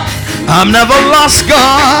I'm never lost,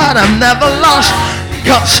 God. I'm never lost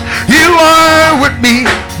because you are with me,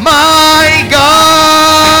 my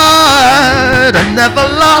God. I'm never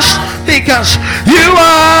lost because you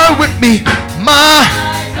are with me, my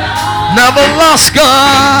never lost,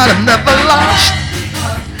 God. I'm never lost.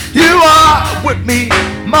 You are with me,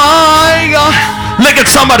 my God. Look at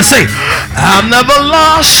somebody, say, I'm never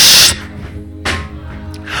lost.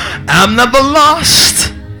 I'm never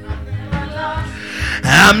lost.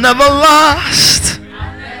 I'm never lost.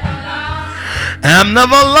 I'm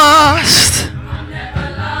never lost.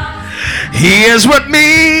 He is with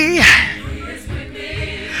me.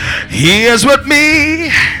 He is with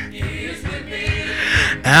me.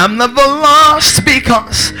 I'm never lost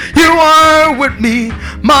because you are with me,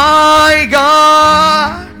 my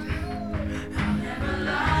God. I'm never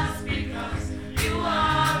lost because you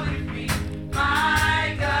are with me,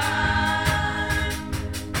 my God.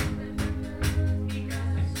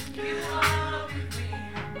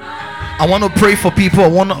 I want to pray for people. I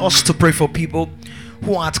want us to pray for people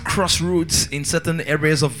who are at crossroads in certain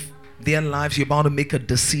areas of their lives. You're about to make a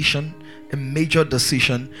decision, a major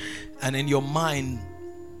decision, and in your mind,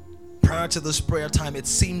 prior to this prayer time, it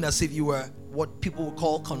seemed as if you were what people would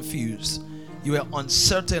call confused. You were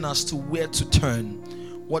uncertain as to where to turn,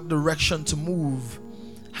 what direction to move,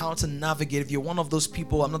 how to navigate. If you're one of those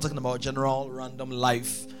people, I'm not talking about general random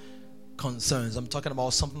life concerns. I'm talking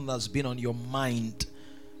about something that's been on your mind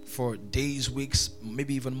for days, weeks,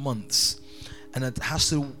 maybe even months, and it has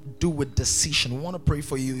to do with decision. We want to pray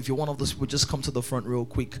for you. If you're one of those people, just come to the front real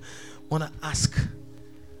quick. I want to ask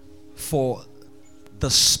for the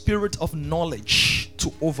spirit of knowledge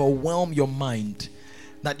to overwhelm your mind,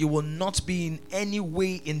 that you will not be in any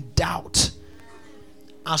way in doubt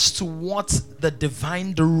as to what the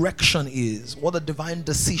divine direction is, what the divine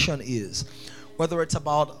decision is, whether it's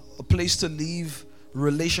about a place to live,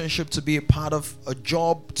 relationship to be a part of, a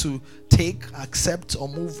job to take, accept, or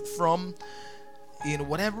move from,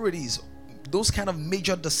 whatever it is. Those kind of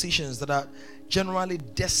major decisions that are generally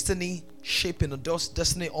destiny shaping or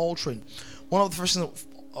destiny altering. One of the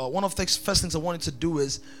first things I wanted to do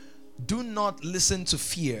is do not listen to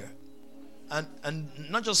fear, and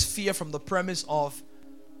not just fear from the premise of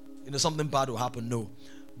something bad will happen. No,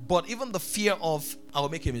 but even the fear of I will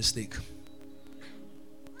make a mistake.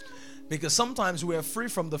 Because sometimes we are free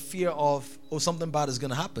from the fear of something bad is going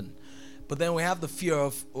to happen, but then we have the fear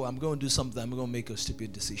of I'm going to do something, I'm going to make a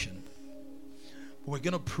stupid decision. But we're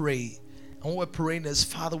going to pray, and what we're praying is,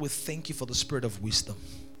 Father, we thank you for the spirit of wisdom.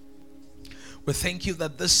 We thank you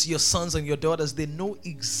that your sons and your daughters, they know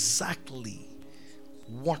exactly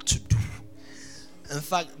what to do. In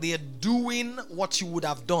fact, they are doing what you would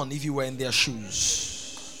have done if you were in their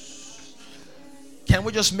shoes. Can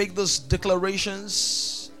we just make those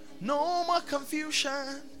declarations? No more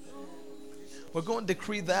confusion. We're going to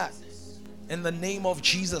decree that in the name of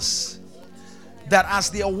Jesus. That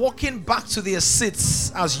as they are walking back to their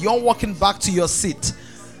seats, as you're walking back to your seat,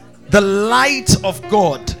 the light of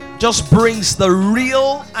God just brings the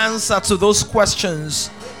real answer to those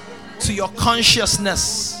questions to your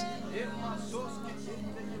consciousness.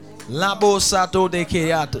 Labo sato de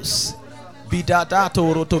keatus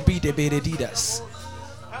bidadato rotobide beredidas.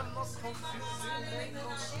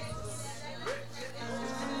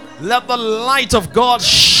 Let the light of God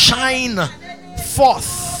shine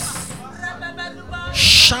forth.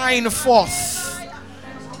 Shine forth.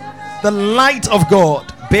 The light of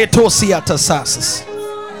God. Betosiatasas.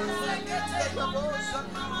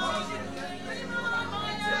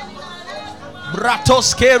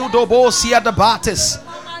 Bratos kerudobosia debates.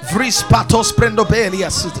 Vrispatos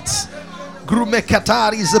prendobelias.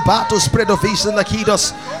 Grumekatari zabatos predovis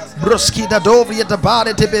lakidos. Broskida dovria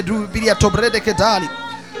debate tebedu vidia tobrede kedali.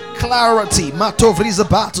 Clarity,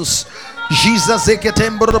 matovrizabatus, Jesus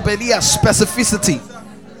eketemberobelia, specificity,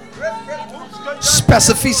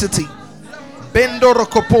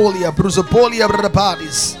 bendorocopolia, bruzopolia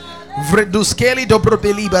rabadis, Vreduskeli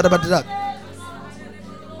dobrobeli barabadat.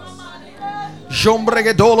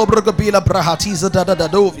 Jombrege dolo brogabila brahatiza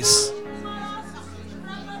dadadadovis.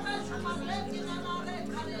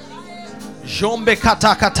 Jombe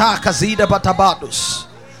kata kata kazida batabados.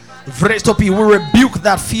 Vrestopi, we rebuke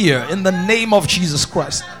that fear in the name of Jesus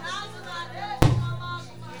Christ.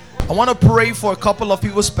 I want to pray for a couple of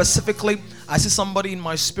people specifically. I see somebody in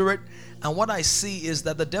my spirit, and what I see is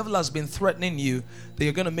that the devil has been threatening you that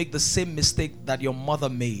you're going to make the same mistake that your mother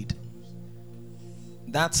made.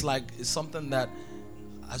 That's like something that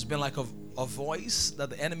has been like a voice that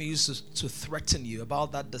the enemy uses to threaten you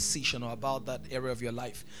about that decision or about that area of your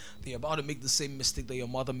life. That you're about to make the same mistake that your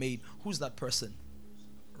mother made. Who's that person?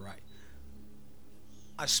 Right.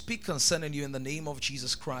 I speak concerning you in the name of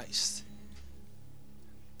Jesus Christ,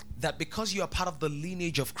 that because you are part of the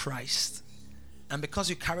lineage of Christ and because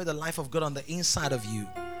you carry the life of God on the inside of you,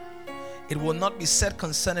 it will not be said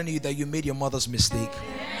concerning you that you made your mother's mistake.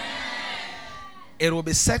 It will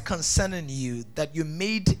be said concerning you that you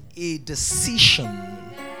made a decision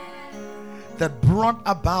that brought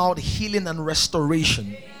about healing and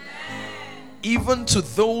restoration, even to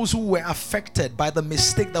those who were affected by the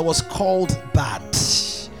mistake that was called bad,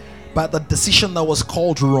 by the decision that was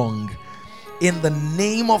called wrong. In the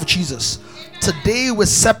name of Jesus, today we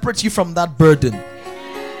separate you from that burden.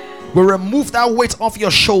 We remove that weight off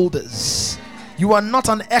your shoulders. You are not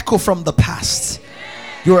an echo from the past.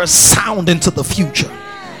 You are a sound into the future.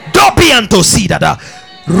 Dobianto sidada.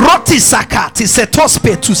 Roti sakati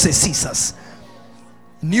setospe tu sesisas.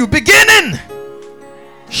 New beginning.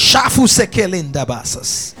 Shafu sekelinda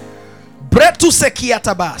basas. Bretu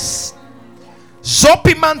sekiatabas.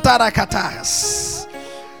 Zopi mantarakatas.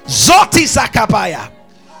 Zoti zakabaya.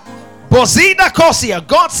 Bozida kosia.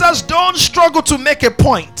 God says, don't struggle to make a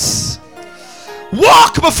point.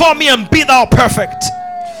 Walk before me and be thou perfect.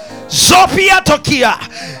 Zopia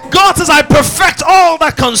Tokia. God says, I perfect all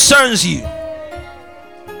that concerns you.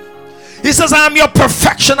 He says, I am your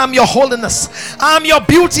perfection, I'm your holiness, I am your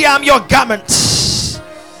beauty, I am your garment,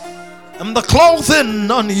 I'm the clothing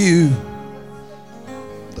on you.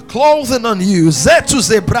 The clothing on you. Zetu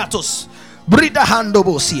zebratos. Brida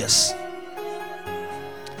handobosias.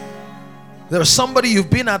 There's somebody, you've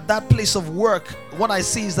been at that place of work. What I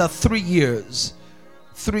see is that 3 years.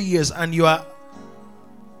 3 years, and you are,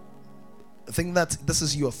 I think that this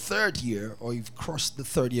is your 3rd year, or you've crossed the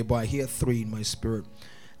 3rd year, but I hear 3 in my spirit.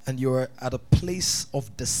 And you're at a place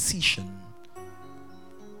of decision.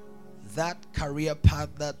 That career path,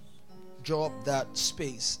 that job, that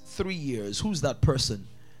space, 3 years. Who's that person?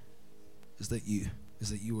 Is that you? Is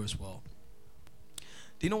that you as well?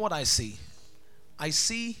 Do you know what I see? I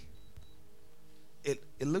see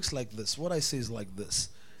it looks like this. What I see is like this.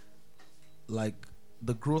 Like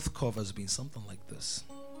the growth curve has been something like this.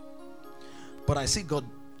 But I see God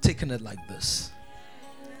taking it like this.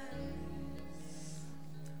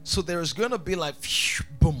 So there's going to be like,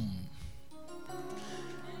 boom.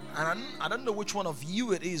 And I don't know which one of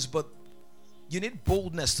you it is, but you need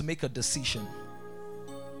boldness to make a decision.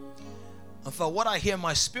 And for what I hear in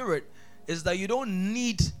my spirit is that you don't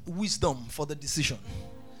need wisdom for the decision.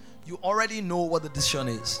 You already know what the decision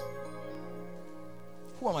is.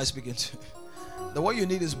 Who am I speaking to? The what you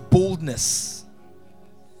need is boldness.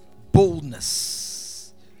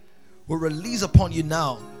 Boldness will release upon you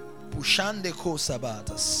now. Pushande ko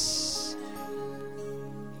sabatas.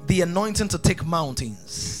 The anointing to take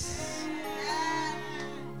mountains.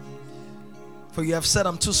 For you have said,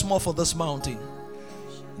 I'm too small for this mountain.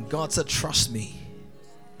 And God said, trust me.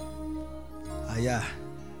 Yeah.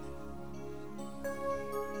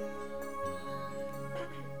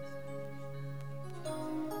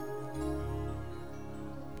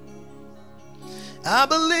 I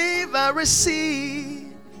believe I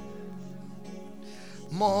receive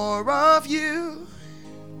more of you.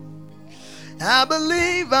 I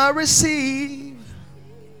believe I receive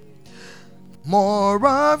more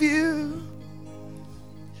of you.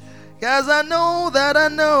 'Cause I know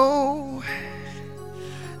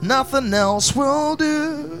nothing else will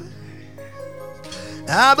do.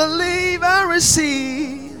 I believe I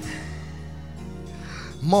receive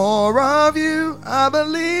more of you. I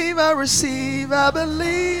believe I receive. I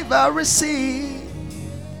believe I receive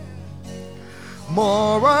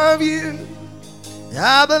more of you.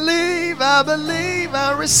 I believe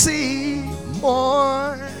I receive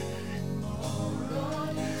more.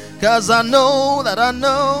 'Cause I know that I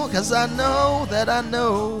know, 'cause I know that I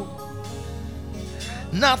know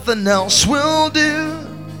nothing else will do.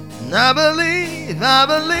 And I believe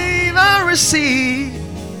I receive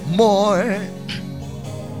more.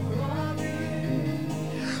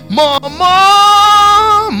 More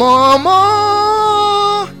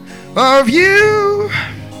more of you.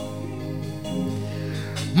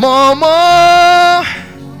 More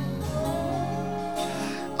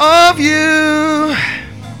of you.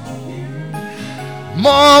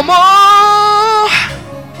 More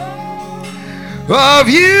of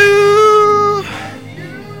you.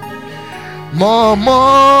 More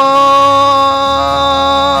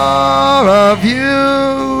of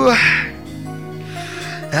you.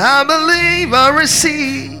 I believe I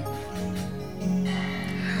receive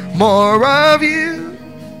more of you.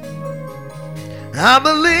 I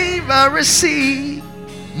believe I receive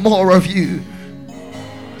more of you.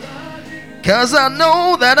 'Cause I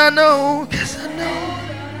know that I know, 'cause I know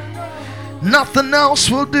nothing else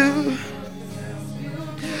will do.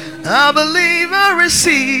 I believe I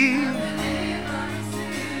receive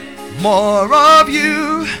more of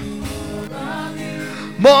you.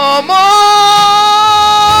 More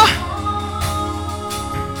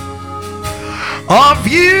of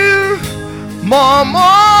you. More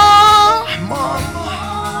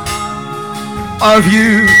of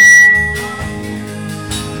you.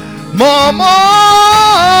 More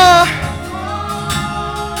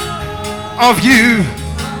of you.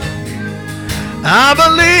 I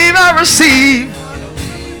believe I receive.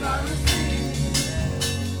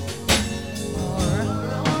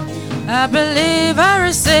 I believe I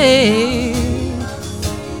receive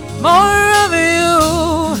more of you.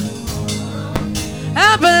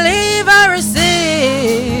 I believe I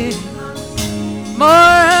receive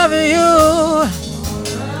more of you.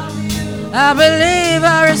 I believe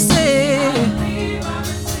I receive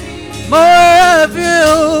more of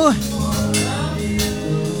you.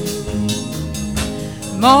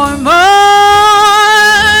 More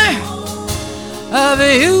of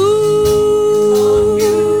you.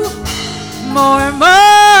 More of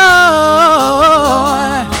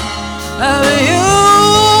you.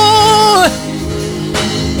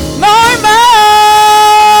 More of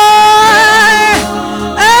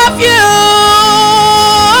you.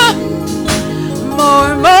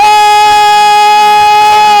 More of you.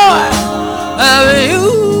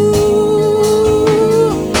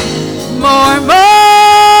 More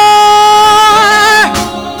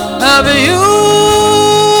of you.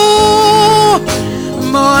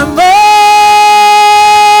 More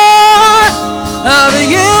of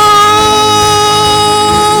you.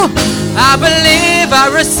 I believe I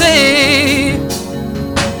receive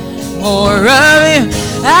more of you.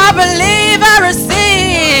 I believe I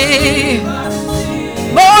receive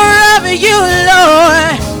more of you,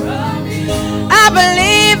 Lord. I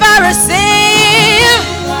believe I receive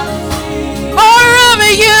more of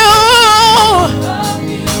you.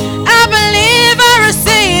 I believe I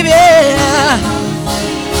receive, yeah,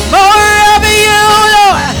 more of you,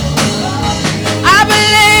 Lord. I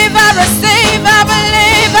believe I receive, I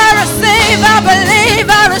believe I receive, I believe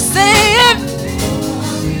I receive,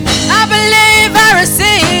 I believe I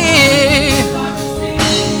receive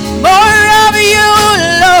more of you,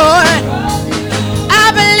 Lord. I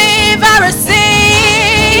believe I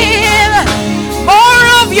receive more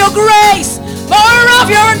of your grace, more of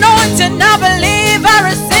your anointing. I believe I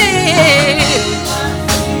receive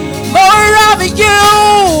more of you.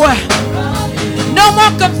 No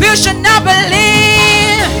more confusion, I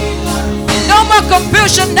believe. No more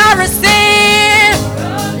confusion, I receive.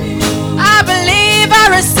 I believe I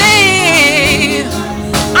receive.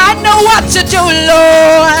 I know what to do,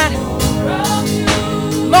 Lord.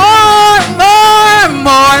 More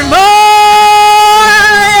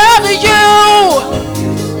of you.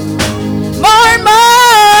 More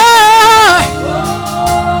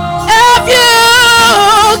of you,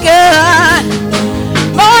 God.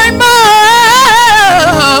 More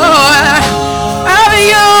of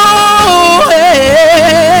you.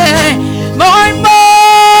 More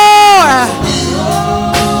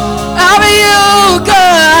of you,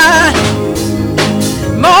 God.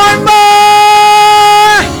 More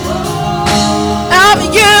of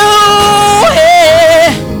you.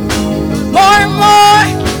 More.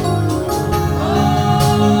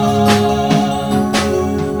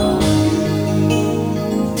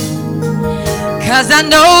 'Cause I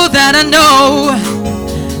know that I know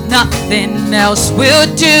nothing else will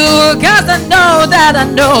do. 'Cause I know that I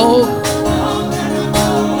know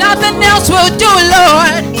nothing else will do,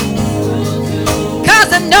 Lord.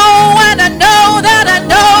 'Cause I know and I know that I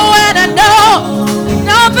know and I know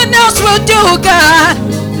nothing else will do, God.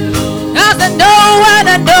 'Cause I know and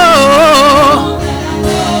I know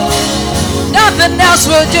nothing else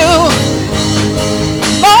will do.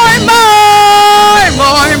 More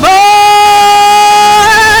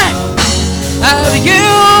of you.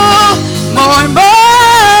 More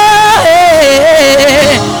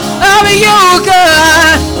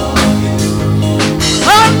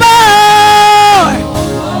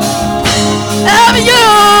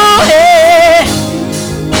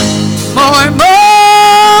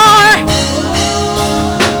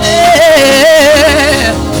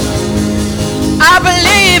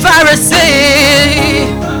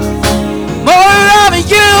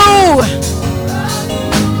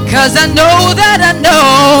 'cause I know that I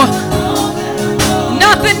know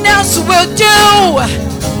nothing else will do.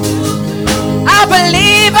 I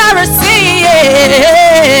believe I receive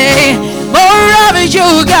more of you,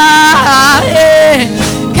 God.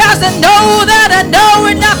 'Cause I know that I know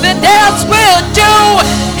nothing else will do.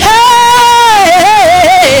 Hey,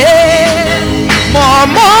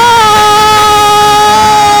 more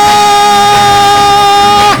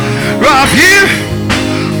of you,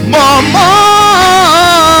 more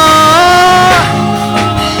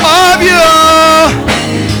of you,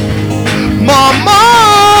 more.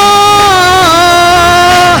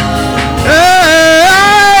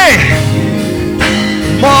 Hey,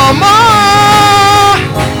 more.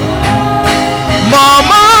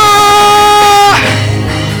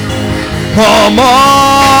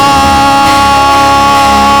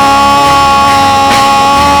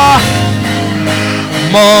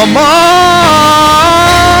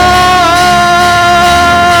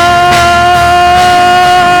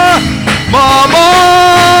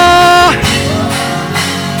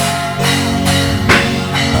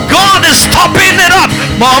 God is topping it up.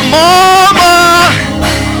 Mama.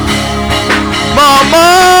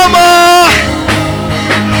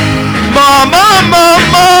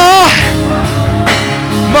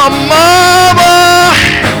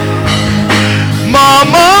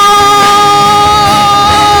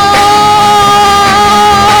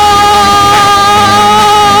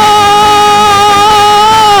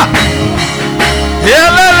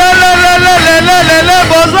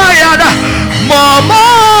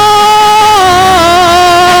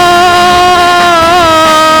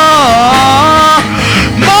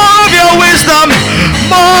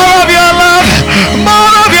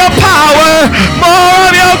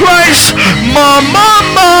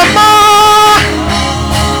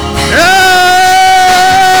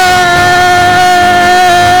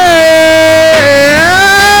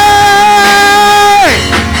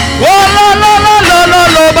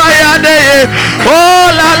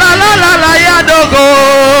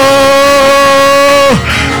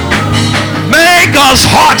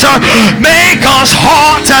 Make us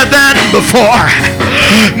hotter than before.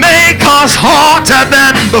 Make us hotter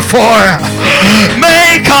than before.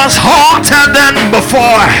 Make us hotter than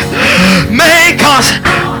before. Make us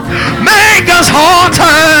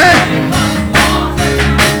hotter.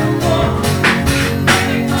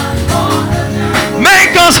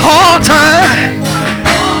 Make us hotter.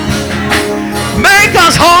 Make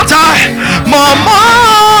us hotter. Mama.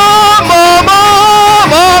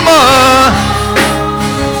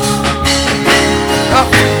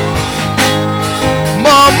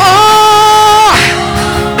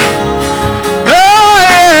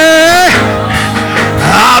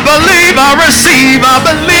 I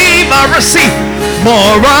believe I receive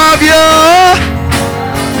more of you.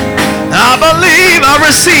 I believe I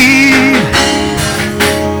receive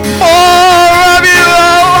more of you.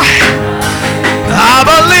 I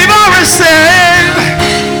believe I receive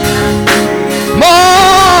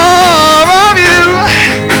more of you.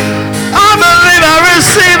 I believe I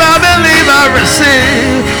receive. I believe I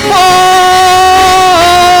receive more.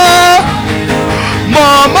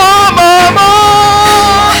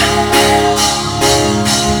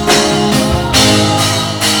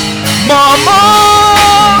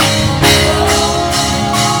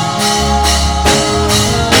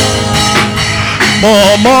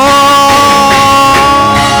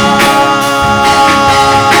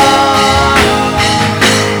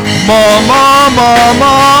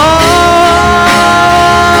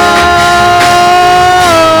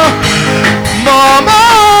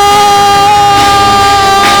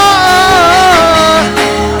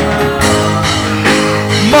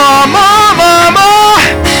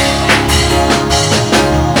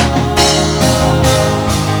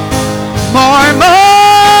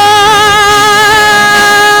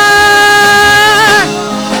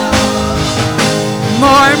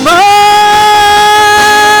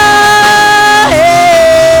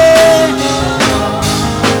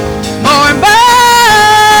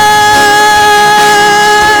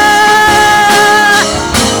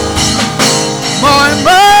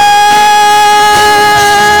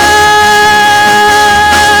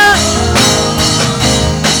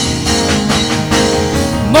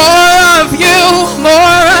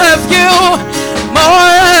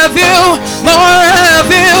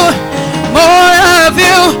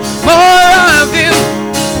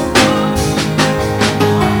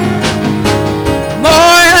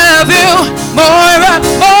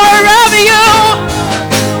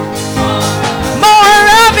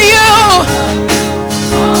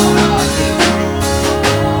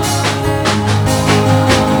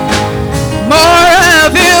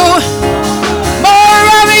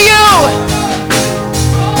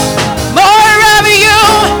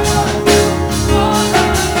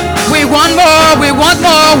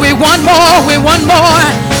 more, we want more, we want more.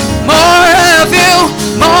 More of you,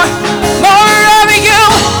 more of you.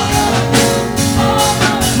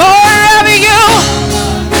 More of you.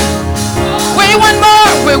 We want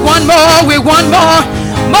more, we want more, we want more.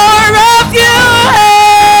 More of you.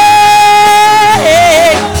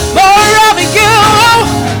 Hey, more of you.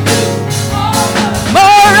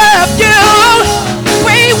 More of you.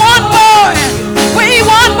 We want more. We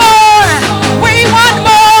want more. We want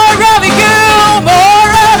more of you.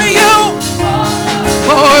 More of you.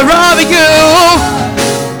 More of you.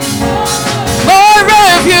 More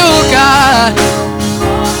of you, God.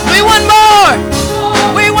 We want more.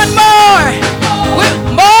 We want more.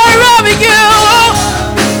 More of you.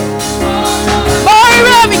 More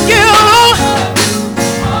of you.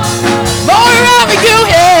 More of you.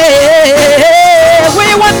 Yeah. We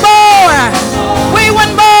want more. We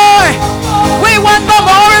want more. We want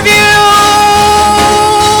more of you.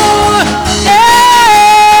 Hey.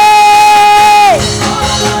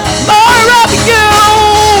 More of you.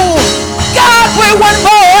 God, we want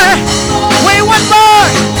more. We want more.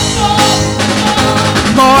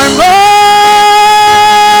 More of you.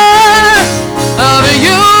 More of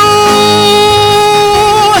you.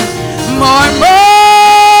 More of you.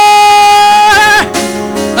 Hey.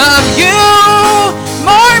 More of you,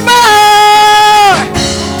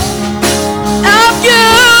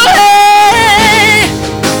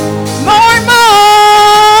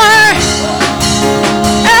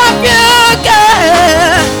 God.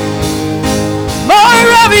 More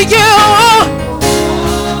of you.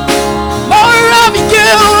 More of you.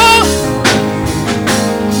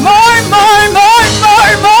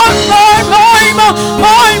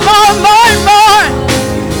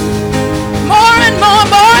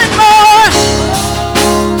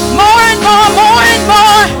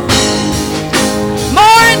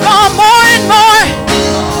 More and more.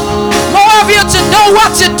 More of you to know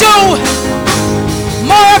what to do.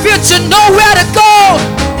 More of you to know where to go.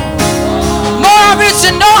 More of you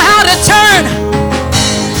to know how to turn.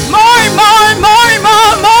 More and more and more and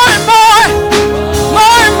more, more and more.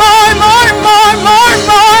 More and more and more and more and more and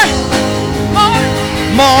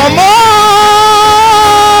more. More.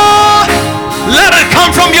 Let it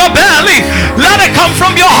come from your belly. Let it come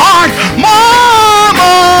from your heart. More.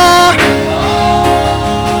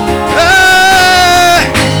 Hey.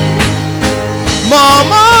 More.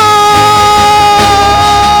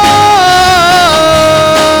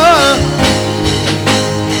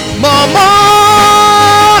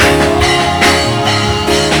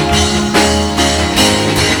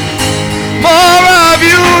 More of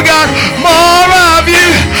you, God. More of you.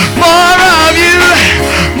 More of you.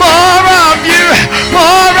 More of you.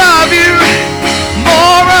 More of you.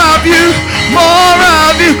 More of you. More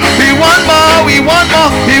of you. We want more. We want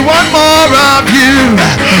more. We want more of you.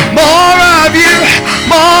 More of you.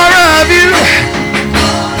 More of you.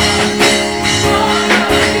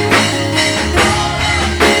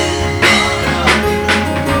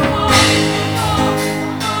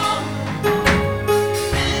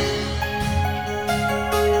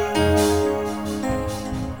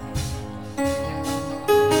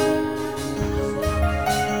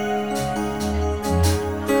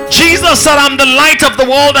 Jesus said, I'm the light of the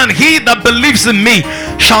world, and he that believes in me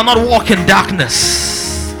shall not walk in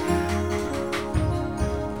darkness.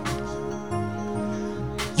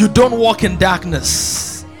 You don't walk in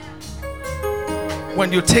darkness.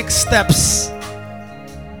 When you take steps,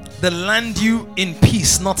 they land you in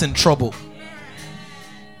peace, not in trouble.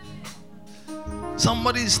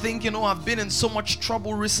 Somebody is thinking, oh, I've been in so much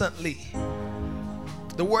trouble recently.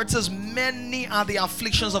 The word says, many are the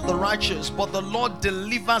afflictions of the righteous, but the Lord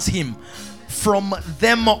delivers him from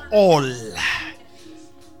them all.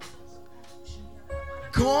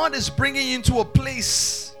 God is bringing you into a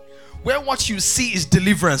place where what you see is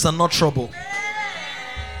deliverance and not trouble.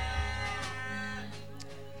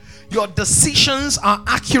 Your decisions are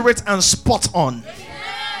accurate and spot on.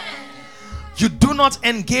 You do not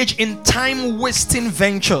engage in time-wasting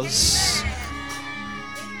ventures.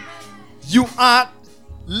 You are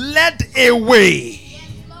led away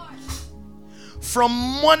from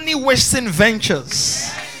money-wasting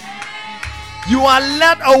ventures. You are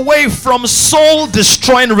led away from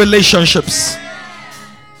soul-destroying relationships.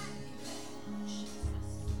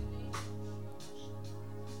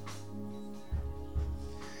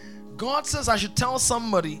 God says I should tell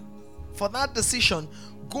somebody, for that decision,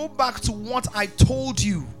 go back to what I told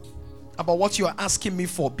you about what you are asking me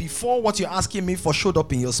for before what you're asking me for showed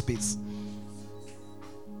up in your space.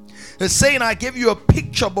 It's saying I gave you a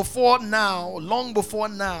picture before now, long before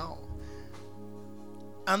now.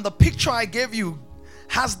 And the picture I gave you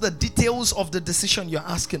has the details of the decision you're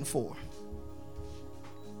asking for.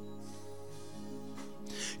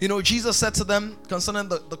 You know, Jesus said to them concerning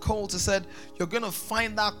the colt, he said, you're going to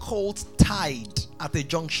find that colt tied at a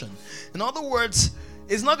junction. In other words,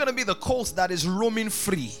 it's not going to be the colt that is roaming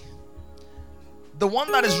free. The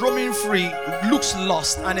one that is roaming free looks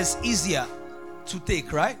lost and is easier to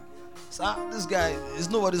take, right? So this guy is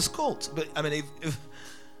nobody's colt. But I mean,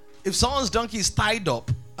 if someone's donkey is tied up,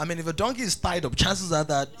 if a donkey is tied up, chances are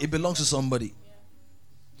that it belongs to somebody.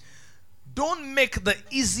 Don't make the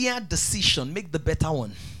easier decision, make the better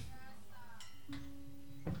one.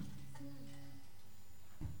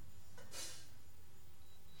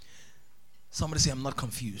 Somebody say, I'm not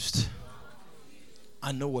confused.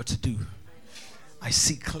 I know what to do. I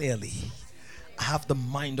see clearly. I have the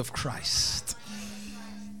mind of Christ.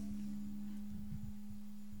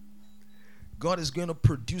 God is going to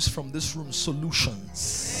produce from this room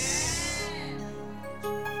solutions.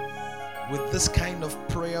 With this kind of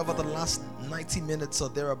prayer over the last 90 minutes or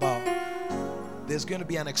thereabout, there's going to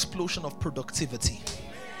be an explosion of productivity.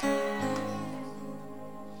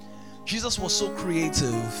 Jesus was so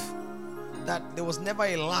creative that there was never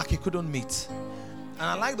a lack he couldn't meet. And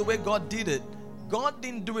I like the way God did it. God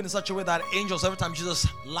didn't do it in such a way that angels, every time Jesus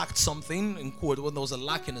lacked something, in quote, when there was a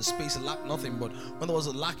lack in a space, he lacked nothing, but when there was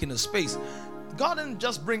a lack in a space, God didn't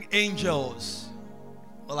just bring angels,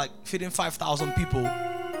 like feeding 5,000 people.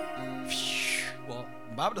 Well,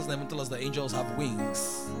 the Bible doesn't even tell us that angels have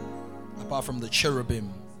wings, apart from the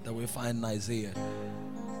cherubim that we find in Isaiah.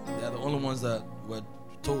 They're the only ones that were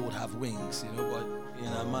told have wings, but in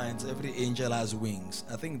our minds, every angel has wings.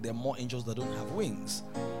 I think there are more angels that don't have wings.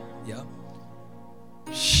 Yeah.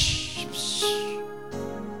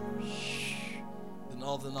 Then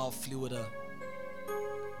all the now flew with a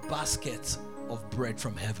basket of bread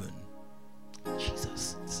from heaven.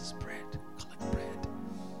 Jesus, this is bread. Collect bread.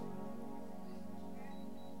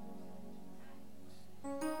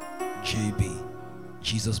 JB,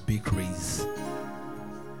 Jesus Bakeries.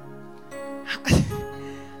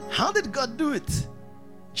 How did God do it?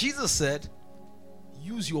 Jesus said,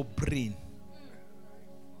 use your brain.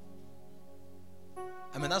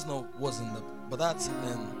 That's not what's in the, but that's in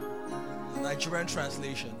the Nigerian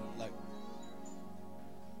translation. Like,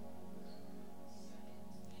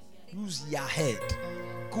 use your head.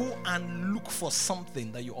 Go and look for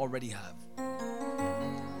something that you already have.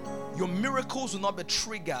 Your miracles will not be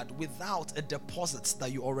triggered without a deposit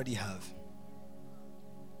that you already have.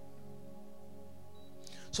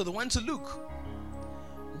 So they went to look.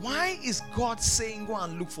 Why is God saying go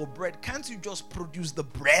and look for bread? Can't you just produce the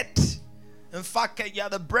bread? In fact, yeah,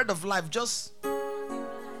 the bread of life, just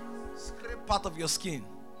scrape part of your skin.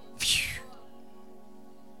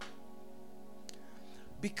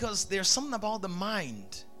 Because there's something about the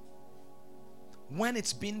mind. When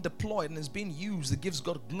it's being deployed and it's being used, it gives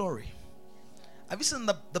God glory. Have you seen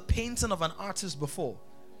the painting of an artist before?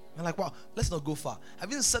 You're like, wow, let's not go far. Have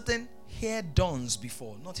you seen certain hair dons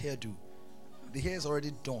before? Not hairdo. The hair is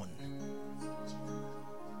already done.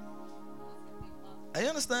 I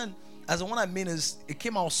understand. As the one I mean is, it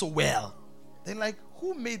came out so well. They're like,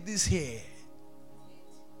 who made this hair?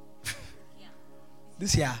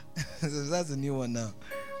 This hair. That's a new one now.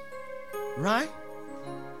 Right?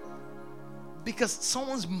 Because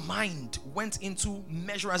someone's mind went into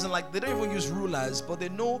measuring, like they don't even use rulers, but they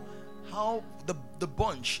know how the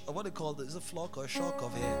bunch, or what they call it, is a flock or a shock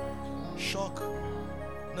of hair? Shock.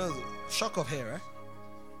 No, shock of hair, right?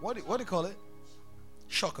 What do you call it?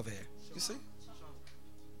 Shock of hair. You see?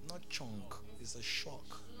 Not chunk, it's a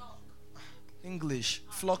shock. English,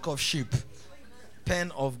 flock of sheep,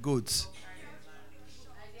 pen of goats,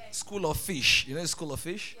 school of fish. You know the school of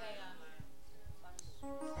fish?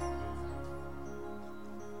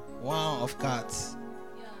 Wow, of cats.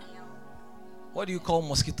 What do you call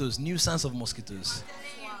mosquitoes? Nuisance of mosquitoes.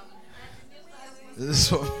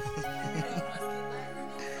 This one.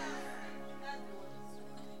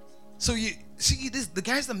 So you see, the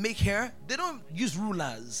guys that make hair, they don't use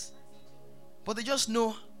rulers, but they just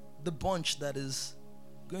know the bunch that is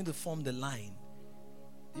going to form the line.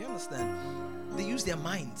 Do you understand? They use their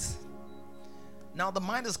minds. Now the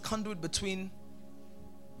mind is conduit between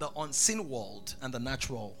the unseen world and the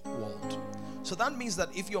natural world. So that means that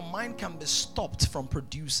if your mind can be stopped from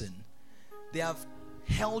producing, they have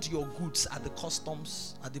held your goods at the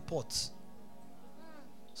customs, at the ports.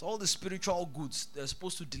 So all the spiritual goods they're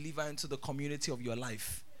supposed to deliver into the community of your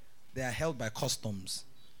life, they are held by customs.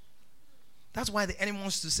 That's why the enemy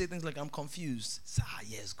wants to say things like, I'm confused.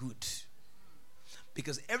 Yes, good.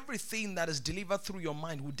 Because everything that is delivered through your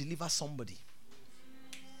mind will deliver somebody.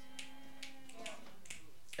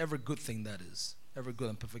 Every good thing, that is. Every good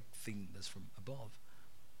and perfect thing that's from above.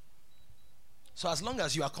 So as long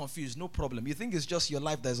as you are confused, no problem. You think it's just your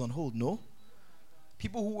life that is on hold? No.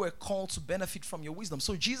 People who were called to benefit from your wisdom.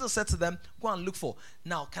 So Jesus said to them, go and look for.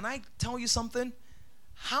 Now, can I tell you something?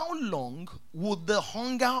 How long would the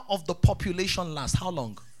hunger of the population last? How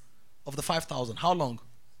long? Of the 5,000. How long?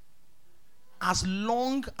 As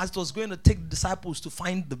long as it was going to take the disciples to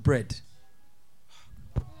find the bread.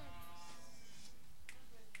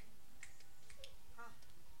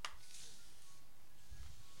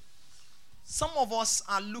 Some of us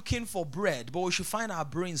are looking for bread, but we should find our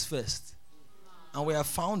brains first. And we have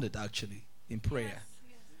found it actually in prayer.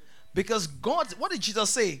 Because God, what did Jesus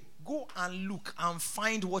say? Go and look and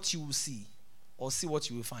find what you will see, or see what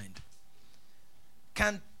you will find.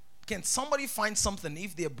 Can somebody find something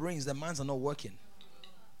if their brains, their minds are not working?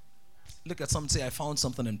 Look at someone and say, I found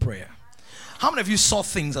something in prayer. How many of you saw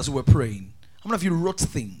things as we were praying? How many of you wrote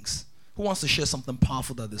things? Who wants to share something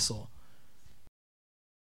powerful that they saw?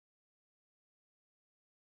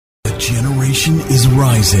 A generation is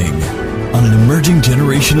rising on an emerging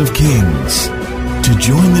generation of kings. To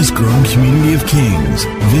join this growing community of kings,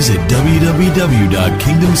 visit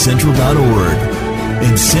www.kingdomcentral.org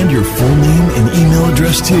and send your full name and email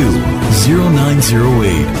address to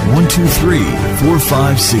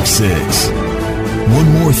 0908-123-4566. One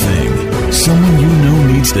more thing, someone you know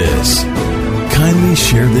needs this. Kindly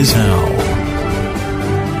share this now.